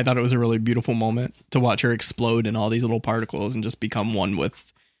 And I thought it was a really beautiful moment to watch her explode in all these little particles and just become one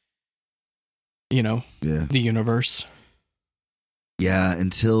with, Yeah, the universe. yeah.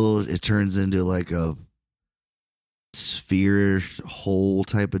 Until it turns into like a sphere hole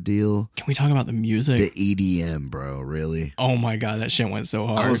type of deal. Can we talk about the music? The EDM, bro. Really? Oh my God, that shit went so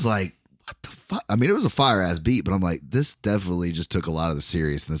hard. I was like, what the fuck? I mean, it was a fire ass beat, but I'm like, this definitely just took a lot of the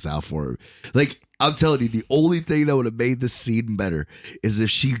seriousness out for her. Like, I'm telling you, the only thing that would have made this scene better is if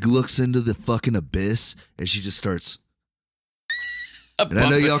she looks into the fucking abyss and she just starts. And I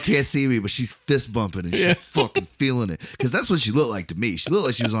know y'all can't see me, but she's fist bumping and she's fucking feeling it. Because that's what she looked like to me. She looked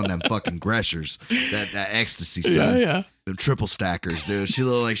like she was on them fucking Greshers, that ecstasy, son. Yeah. Them triple stackers, dude. She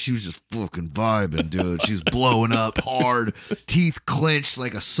looked like she was just fucking vibing, dude. She was blowing up hard, teeth clenched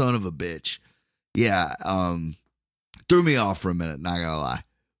like a son of a bitch. Yeah, threw me off for a minute, not gonna lie.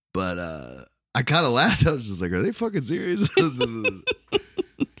 But I kind of laughed. I was just like, are they fucking serious?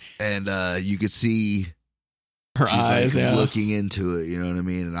 And you could see her she's eyes, like yeah. looking into it, you know what I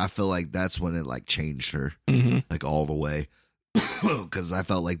mean? And I feel like that's when it like changed her, like all the way. Because I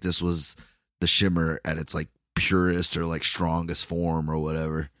felt like this was the Shimmer at its like purest or like strongest form or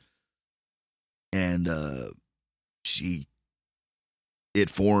whatever. And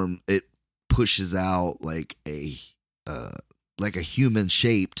it pushes out like a human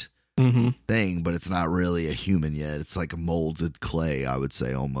shaped thing, but it's not really a human yet. It's like a molded clay, I would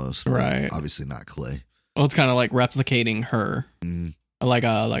say, almost. Right. Obviously not clay. Well, it's kind of like replicating her, like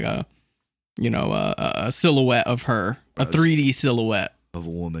a a silhouette of her, a 3D silhouette of a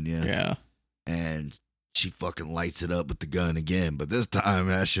woman. Yeah. Yeah. And she fucking lights it up with the gun again, but this time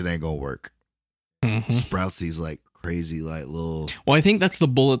that shit ain't gonna work. Mm-hmm. Sprouts these like crazy like little. Well, I think that's the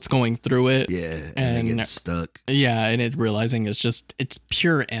bullets going through it. Yeah, and they get stuck. Yeah, and it realizing it's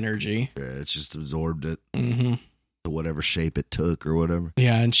pure energy. Yeah, it's just absorbed it mm-hmm. to whatever shape it took or whatever.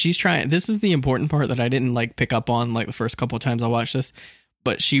 Yeah, and she's trying. This is the important part that I didn't like pick up on like the first couple of times I watched this.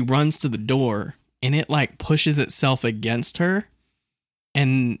 But she runs to the door and it like pushes itself against her.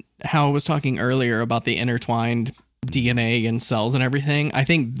 And how I was talking earlier about the intertwined DNA and cells and everything, I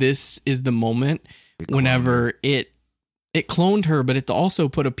think this is the moment whenever it cloned her, but it also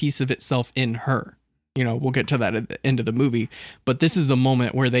put a piece of itself in her. We'll get to that at the end of the movie, but this is the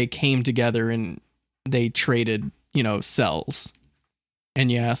moment where they came together and they traded, cells. And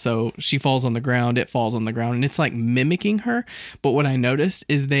yeah, so she falls on the ground, it falls on the ground, and it's like mimicking her. But what I noticed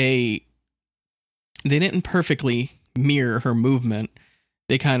is they didn't perfectly mirror her movement.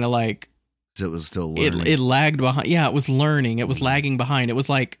 They kind of like, so it was still learning. It lagged behind. Yeah, it was learning. It was lagging behind. It was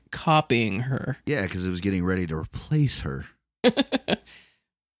like copying her. Yeah, because it was getting ready to replace her.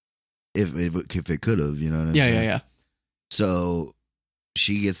 if it could have, you know what I'm saying? Yeah. So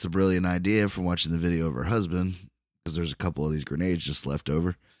she gets the brilliant idea from watching the video of her husband, because there's a couple of these grenades just left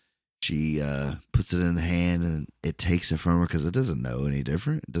over. She puts it in the hand and it takes it from her because it doesn't know any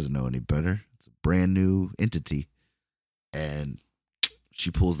different. It doesn't know any better. It's a brand new entity. And she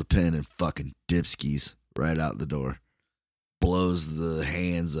pulls the pin and fucking dipskis right out the door. Blows the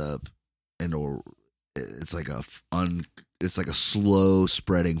hands up, and it's like a slow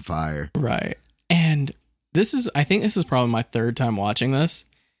spreading fire. Right. And I think this is probably my third time watching this.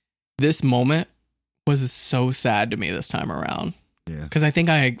 This moment was so sad to me this time around. Yeah. Because I think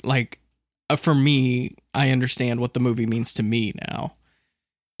for me, I understand what the movie means to me now.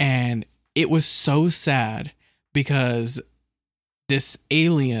 And it was so sad because this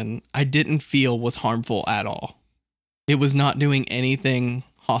alien I didn't feel was harmful at all. It was not doing anything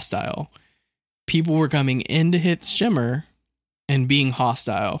hostile. People were coming in to hit Shimmer and being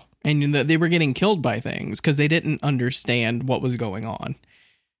hostile. And they were getting killed by things because they didn't understand what was going on.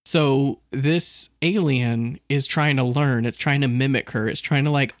 So this alien is trying to learn. It's trying to mimic her. It's trying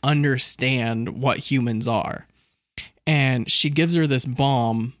to like understand what humans are. And she gives her this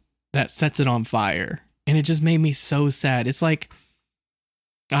bomb that sets it on fire. And it just made me so sad. It's like,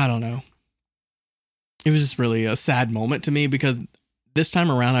 I don't know. It was just really a sad moment to me because this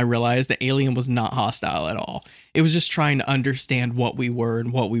time around I realized the alien was not hostile at all. It was just trying to understand what we were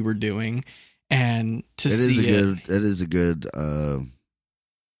and what we were doing. And to see it. It is a good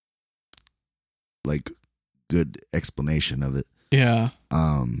good explanation of it. Yeah.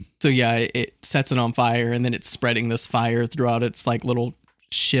 So yeah, it sets it on fire and then it's spreading this fire throughout its like little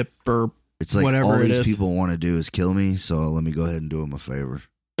ship or it's like whatever all it these is. people want to do is kill me, so let me go ahead and do them a favor.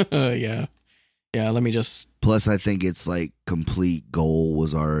 Yeah. Let me just. Plus, I think it's like complete goal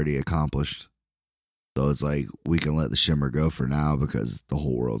was already accomplished, so it's like we can let the Shimmer go for now because the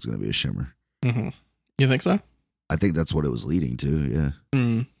whole world's gonna be a Shimmer. Mm-hmm. You think so? I think that's what it was leading to. Yeah.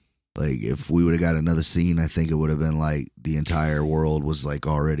 Mm. Like if we would have got another scene, I think it would have been like the entire world was like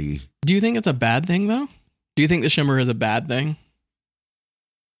already. Do you think it's a bad thing though? Do you think the Shimmer is a bad thing?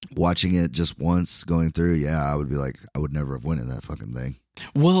 Watching it just once going through, yeah, I would be like, I would never have went in that fucking thing.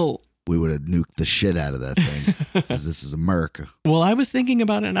 Well, we would have nuked the shit out of that thing because this is America. Well, I was thinking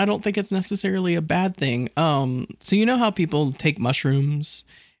about it and I don't think it's necessarily a bad thing. So you know how people take mushrooms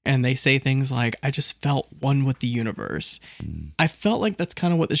and they say things like, I just felt one with the universe. I felt like that's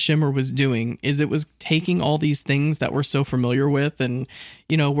kind of what the Shimmer was doing, is it was taking all these things that we're so familiar with and,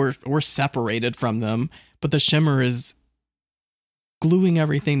 we're separated from them. But the Shimmer is gluing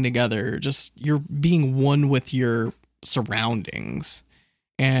everything together. Just you're being one with your surroundings.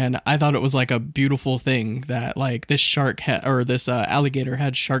 And I thought it was like a beautiful thing that like this shark this alligator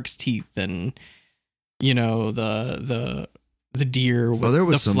had shark's teeth and, the deer with there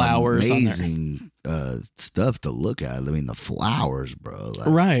was the some flowers amazing stuff to look at. I mean, the flowers, bro. Like,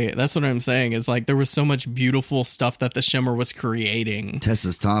 right. That's what I'm saying. Is like there was so much beautiful stuff that the Shimmer was creating.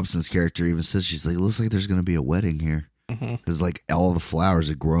 Tessa Thompson's character even says, she's like, it looks like there's going to be a wedding here. Because like all the flowers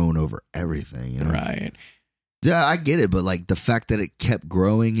had grown over everything. Right. Yeah, I get it. But like the fact that it kept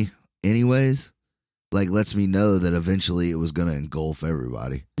growing anyways, like lets me know that eventually it was going to engulf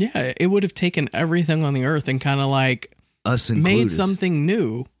everybody. Yeah. It would have taken everything on the earth and kind of like us included. Made something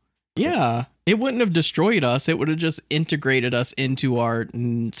new. Yeah. It wouldn't have destroyed us. It would have just integrated us into our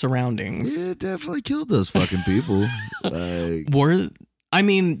surroundings. Yeah, it definitely killed those fucking people. The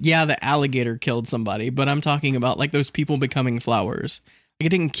alligator killed somebody, but I'm talking about like those people becoming flowers. It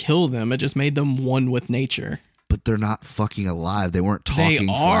didn't kill them. It just made them one with nature. But they're not fucking alive. They weren't talking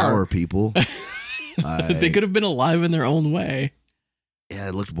They are. flower people. They could have been alive in their own way. Yeah,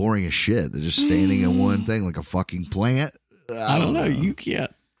 it looked boring as shit. They're just standing in one thing like a fucking plant. I don't know. You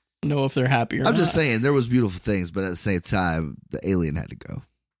can't know if they're happy or not. I'm just saying there was beautiful things, but at the same time, the alien had to go.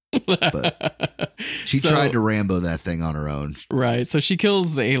 But she tried to Rambo that thing on her own. Right. So she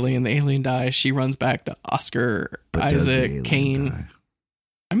kills the alien. The alien dies. She runs back to Oscar Isaac Kane. Die?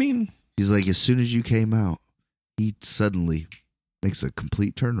 I mean, he's like, as soon as you came out, he suddenly makes a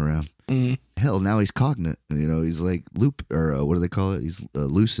complete turnaround. Hell, now he's cognate. You know, he's like what do they call it? He's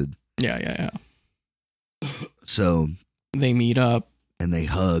lucid. Yeah. So they meet up and they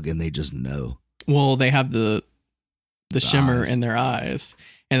hug and they just know. Well, they have the shimmer eyes in their eyes,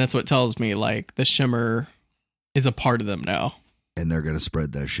 and that's what tells me like the shimmer is a part of them now, and they're gonna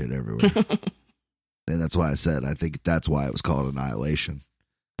spread that shit everywhere. And that's why I think that's why it was called Annihilation,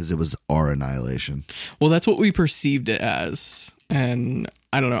 because it was our annihilation. Well, that's what we perceived it as, and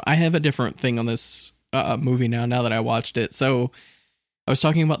I don't know. I have a different thing on this movie now that I watched it. So I was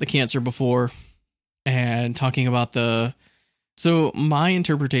talking about the cancer before, and talking about so my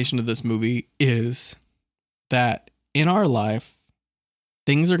interpretation of this movie is that in our life,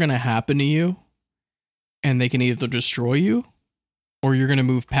 things are going to happen to you, and they can either destroy you or you're going to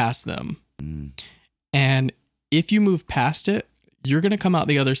move past them. And if you move past it, you're going to come out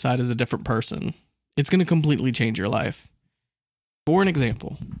the other side as a different person. It's going to completely change your life. For an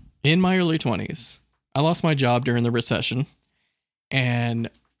example, in my early 20s, I lost my job during the recession. And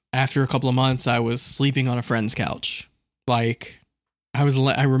after a couple of months, I was sleeping on a friend's couch. Like,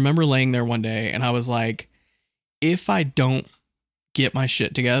 I remember laying there one day and I was like, if I don't get my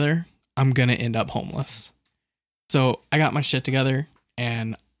shit together, I'm going to end up homeless. So I got my shit together,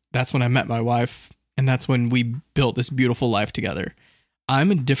 and that's when I met my wife, and that's when we built this beautiful life together.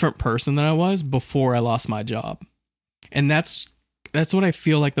 I'm a different person than I was before I lost my job. And that's what I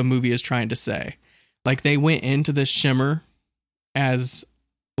feel like the movie is trying to say. Like, they went into this shimmer as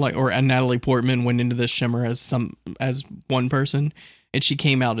like, or Natalie Portman went into this shimmer as one person, and she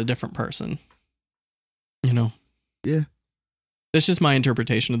came out a different person. You know? Yeah. That's just my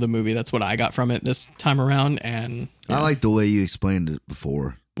interpretation of the movie. That's what I got from it this time around. And I like the way you explained it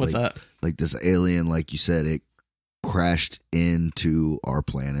before. What's that? Like this alien, like you said, it crashed into our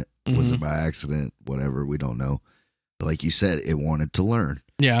planet. Was it by accident? Whatever, we don't know. But like you said, it wanted to learn.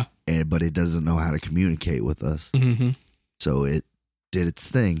 Yeah. But it doesn't know how to communicate with us. So it did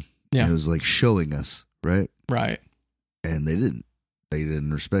its thing. Yeah. It was like showing us, right? Right. And they didn't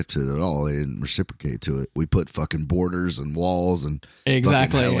respect it at all. They didn't reciprocate to it. We put fucking borders and walls and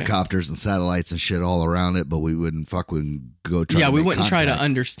fucking helicopters and satellites and shit all around it, but we wouldn't fucking go try. Yeah, we wouldn't try to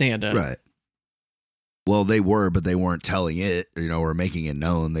understand it. Right. Well, they were, but they weren't telling it, or making it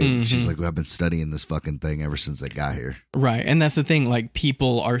known. She's like, I've been studying this fucking thing ever since I got here. Right. And that's the thing. Like,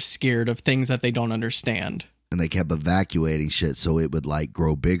 people are scared of things that they don't understand. And they kept evacuating shit so it would like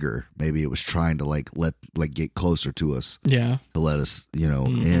grow bigger. Maybe it was trying to get closer to us. Yeah. To let us,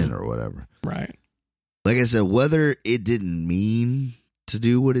 in or whatever. Right. Like I said, whether it didn't mean to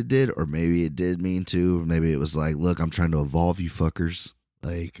do what it did, or maybe it did mean to, or maybe it was like, look, I'm trying to evolve you fuckers.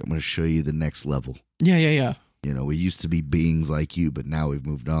 Like, I'm going to show you the next level. Yeah. We used to be beings like you, but now we've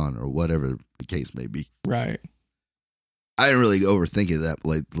moved on, or whatever the case may be. Right. I didn't really overthink it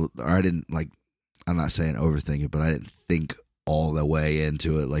I'm not saying overthink it, but I didn't think all the way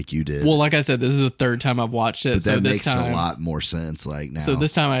into it like you did. Well, like I said, this is the third time I've watched it. But that makes a lot more sense now. So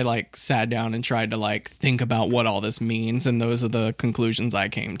this time I sat down and tried to think about what all this means, and those are the conclusions I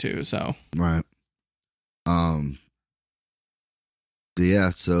came to. So right.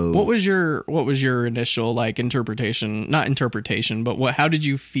 Yeah, so what was your initial interpretation? Not interpretation, but how did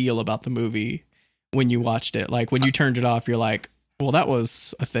you feel about the movie when you watched it? Like, when you turned it off, you're like, well, that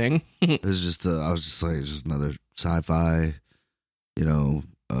was a thing. It was just I was just like, it's just another sci-fi, thriller.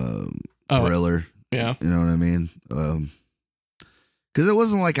 Yeah. You know what I mean? Because it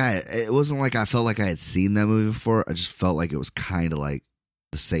wasn't like I felt like I had seen that movie before. I just felt like it was kind of like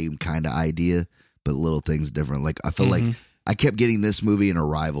the same kind of idea, but little things different. Like, I felt like I kept getting this movie and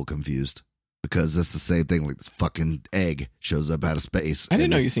Arrival confused, because that's the same thing. Like, this fucking egg shows up out of space. I didn't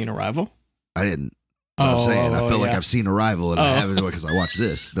know you seen Arrival. I didn't. I'm saying, I feel like I've seen Arrival, and I haven't, because I watched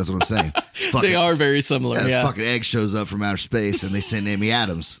this. That's what I'm saying. They are very similar. Yeah, this fucking egg shows up from outer space, and they send Amy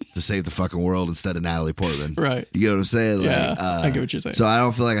Adams to save the fucking world instead of Natalie Portman. Right. You get what I'm saying? Yeah, I get what you're saying. So I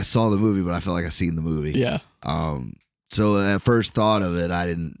don't feel like I saw the movie, but I feel like I seen the movie. Yeah. So at first thought of it, I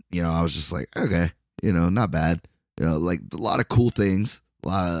didn't. I was just like, okay, not bad. Like, a lot of cool things.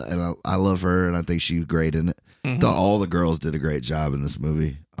 And I love her, and I think she's great in it. Thought all the girls did a great job in this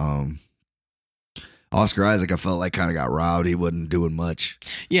movie. Oscar Isaac, I felt like kind of got robbed. He wasn't doing much.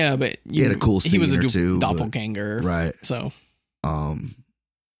 Yeah, but he had a cool scene he was a or two, doppelganger, right? So,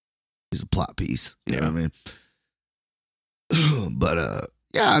 he's a plot piece. You know Yeah. what I mean? But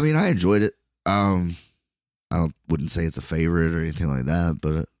yeah, I mean, I enjoyed it. Wouldn't say it's a favorite or anything like that,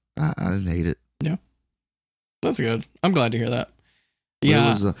 but I didn't hate it. that's good. I'm glad to hear that. But Yeah. it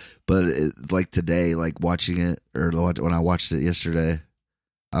was, but like today, like watching it, or when I watched it yesterday,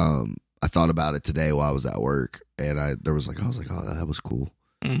 I thought about it today while I was at work, and I was like, oh, that was cool.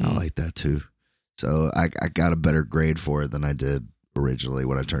 Mhm. I like that too. So I got a better grade for it than I did originally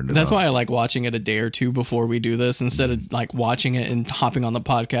when I turned it That's off. why I like watching it a day or two before we do this instead of like watching it and hopping on the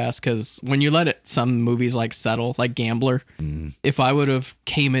podcast. Because when you let it, some movies like settle, like Gambler. Mm. If I would have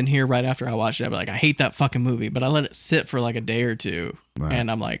came in here right after I watched it, I'd be like, I hate that fucking movie. But I let it sit for like a day or two, Right.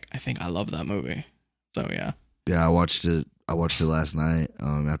 and I'm like, I think I love that movie. So yeah, Yeah, I watched it last night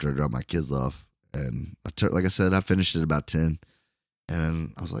after I dropped my kids off, and like I said, I finished it about 10,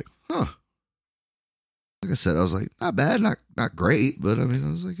 and I was like, huh. Like I said, I was like, not bad, not great, but I mean,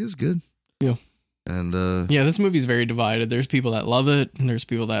 I was like, it's good. Yeah. And yeah, this movie's very divided. There's people that love it, and there's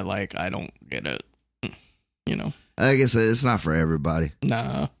people that like, I don't get it. You know, like I said, it's not for everybody.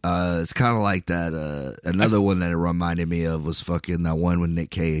 nah. It's kind of like that. Another one that it reminded me of was fucking that one with Nick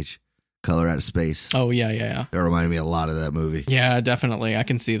Cage, Color Out of Space. Oh yeah. That reminded me a lot of that movie. Yeah, definitely. I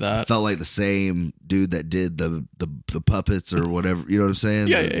can see that. Felt like the same dude that did the puppets or whatever. You know what I'm saying?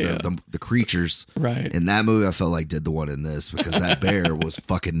 Yeah. The creatures Right. in that movie. I felt like did the one in this because that bear was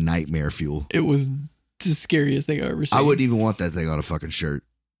fucking nightmare fuel. It was the scariest thing I've ever seen. I wouldn't even want that thing on a fucking shirt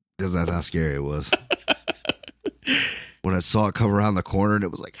because that's how scary it was. When I saw it come around the corner and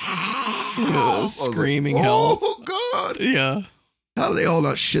it was like Yeah, screaming hell. Oh god! Yeah. How do they all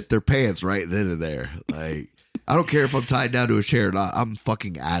not shit their pants right then and there? Like, I don't care if I'm tied down to a chair or not. I'm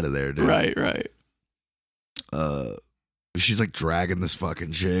fucking out of there, dude. Right. She's like dragging this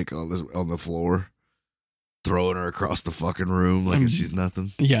fucking chick on the floor, throwing her across the fucking room like she's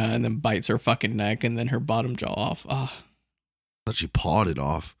nothing. Yeah, and then bites her fucking neck and then her bottom jaw off. Ah, Thought she pawed it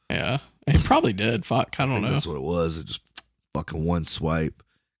off. yeah. It probably did. Fuck, I I don't think know. that's what it was. It just fucking one swipe,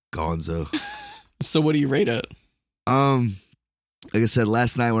 gonzo. So what do you rate it? Like I said,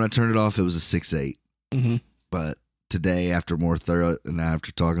 last night when I turned it off, it was a 6.8. Mm-hmm. But today, after more thorough and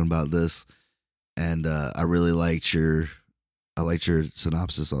after talking about this, and I really liked your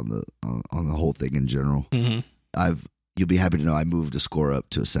synopsis on the whole thing in general. Mm-hmm. You'll be happy to know I moved the score up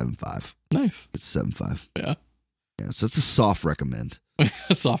to a 7.5. Nice. It's 7.5. Yeah. Yeah, so it's a soft recommend.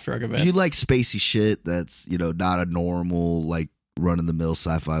 Soft If recommend. you like spacey shit that's, not a normal, like, run-of-the-mill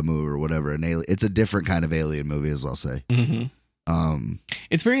sci-fi movie or whatever, it's a different kind of alien movie, as I'll say. Mm-hmm.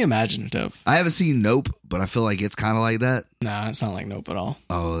 It's very imaginative. I haven't seen Nope, but I feel like it's kind of like that. Nah, it's not like Nope at all.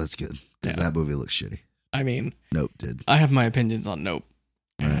 Oh, that's good. Because Yeah. that movie looks shitty. I mean, Nope did. I have my opinions on Nope.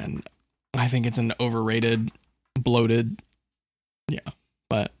 Right. And I think it's an overrated, bloated. Yeah.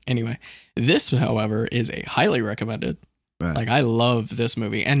 But anyway, this, however, is a highly recommended. Right. Like, I love this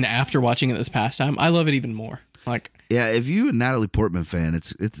movie. And after watching it this past time, I love it even more. Like, Yeah, if you're a Natalie Portman fan,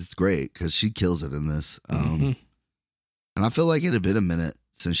 it's great because she kills it in this. mhm. And I feel like it had been a minute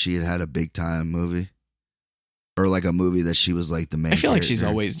since she had a big time movie, or like a movie that she was like the main. I feel like she's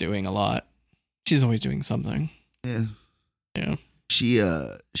character. always doing a lot. She's always doing something. Yeah. Yeah. She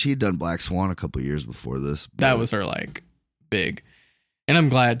had done Black Swan a couple years before this. That but- was her, like, big. And I'm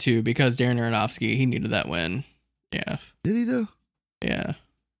glad, too, because Darren Aronofsky, he needed that win. Yeah. Did he though? Yeah.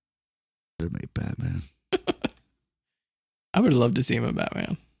 Should have made Batman. I would love to see him in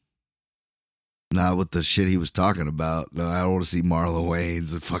Batman. Not with the shit he was talking about. No, I don't want to see Marlon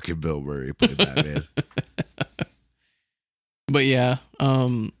Wayans and fucking Bill Murray play Batman. But yeah,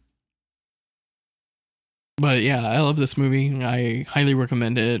 but yeah, I love this movie. I highly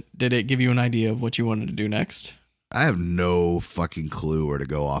recommend it. Did it give you an idea of what you wanted to do next? I have no fucking clue where to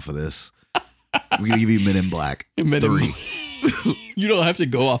go off of this. We're gonna give you Men in Black 3. You don't have to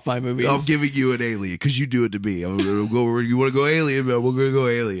go off my movies. I'm giving you an alien because you do it to me. I'm gonna go. You want to go alien, man? We're gonna go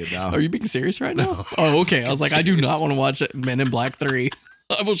alien now. Are you being serious right now? No. Oh, okay. I was like, I do not want to watch Men in Black 3.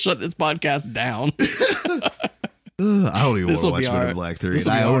 I will shut this podcast down. I don't even want This to will be watch Men our in Black 3. This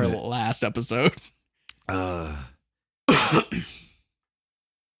will And be I our own it. last episode. I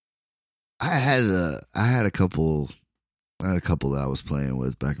had a couple that I was playing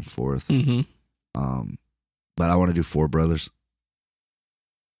with back and forth. Mm-hmm. But I want to do Four Brothers.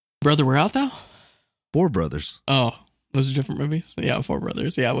 Brother, we're out though. Four Brothers. Oh, those are different movies. Yeah, Four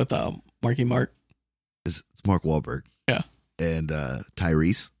Brothers. Yeah, with Marky Mark. It's Mark Wahlberg. Yeah. And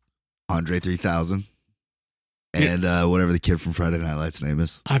Tyrese, Andre 3000. and whatever the kid from Friday Night Lights' name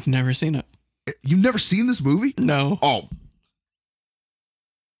is. I've never seen it. You've never seen this movie? No. Oh,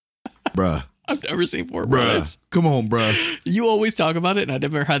 bruh. I've never seen Four Brothers. Come on, bruh. You always talk about it, and I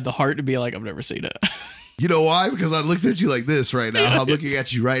never had the heart to be like, I've never seen it. You know why? Because I looked at you like this right now. I'm looking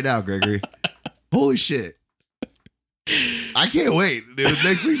at you right now, Gregory. Holy shit. I can't wait. Dude,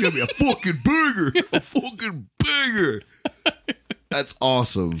 next week's going to be a fucking banger. A fucking banger. That's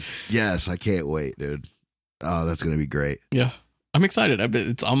awesome. Yes, I can't wait, dude. Oh, that's going to be great. Yeah. I'm excited.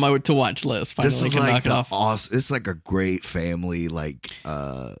 It's on my to watch list. Finally, this is can like knock it off. awesome. It's like a great family, like,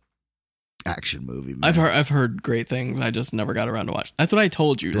 action movie, man. I've heard great things. I just never got around to watch. That's what I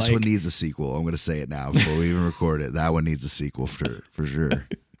told you. This like, one needs a sequel. I'm going to say it now before we even record it. That one needs a sequel for sure.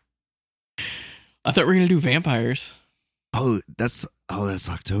 I thought we were gonna do vampires. That's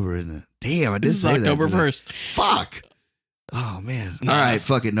October, isn't it? Damn, I did This is say October that. 1st. Fuck. Oh man. Nah. All right,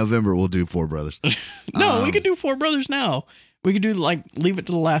 fuck it. November we'll do Four Brothers. No, we could do Four Brothers now. We could do leave it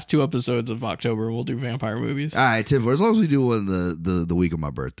to the last 2 episodes of October and we'll do vampire movies. All right, Tim. As long as we do one the week of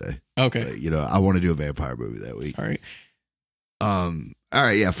my birthday. Okay. I want to do a vampire movie that week. All right. All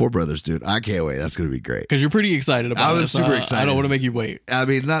right, yeah, Four Brothers, dude. I can't wait. That's gonna be great. Because you're pretty excited about it. I was super excited. I don't want to make you wait. I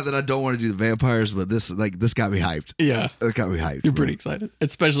mean, not that I don't want to do the vampires, but this got me hyped. Yeah. It got me hyped. You're pretty excited.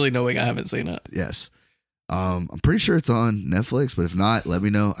 Especially knowing I haven't seen it. Yes. I'm pretty sure it's on Netflix, but if not, let me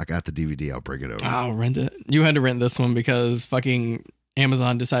know. I got the DVD. I'll bring it over. I'll rent it. You had to rent this one because fucking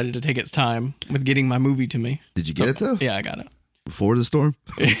Amazon decided to take its time with getting my movie to me. Did you get it though? Yeah, I got it. Before the storm?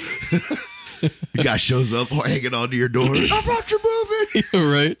 The guy shows up hanging onto your door. I brought your movie.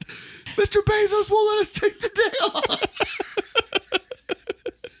 Right. Mr. Bezos won't let us take the day off.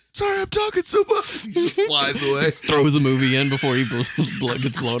 Sorry, I'm talking so much. He just flies away. Throws a movie in before he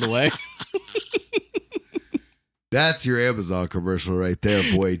gets blown away. That's your Amazon commercial right there,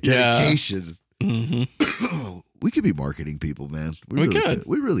 boy. Yeah. Dedication. Mm-hmm. We could be marketing people, man. We could.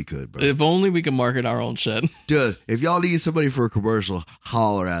 We really could, bro. If only we could market our own shit. Dude, if y'all need somebody for a commercial,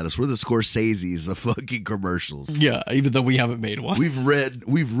 holler at us. We're the Scorseses of fucking commercials. Yeah, even though we haven't made one. We've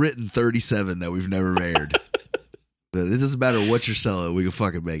written 37 that we've never made. But it doesn't matter what you're selling, we can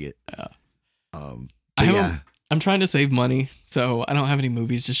fucking make it. Yeah. I'm trying to save money, so I don't have any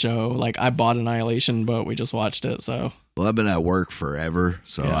movies to show. Like, I bought Annihilation, but we just watched it, so. Well, I've been at work forever,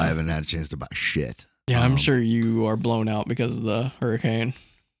 so Yeah. I haven't had a chance to buy shit. Yeah, I'm sure you are blown out because of the hurricane.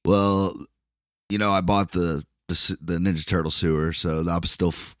 Well, I bought the Ninja Turtle sewer, so I'm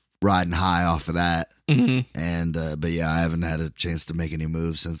still riding high off of that. Mm-hmm. And but yeah, I haven't had a chance to make any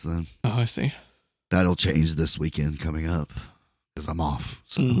moves since then. Oh, I see. That'll change this weekend coming up because I'm off.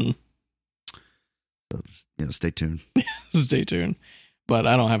 So, Mm-hmm. Stay tuned. Stay tuned. But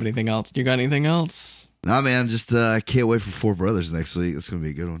I don't have anything else. You got anything else? Nah, man, just can't wait for Four Brothers next week. It's gonna be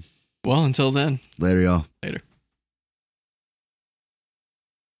a good one. Well, until then. Later, y'all. Later.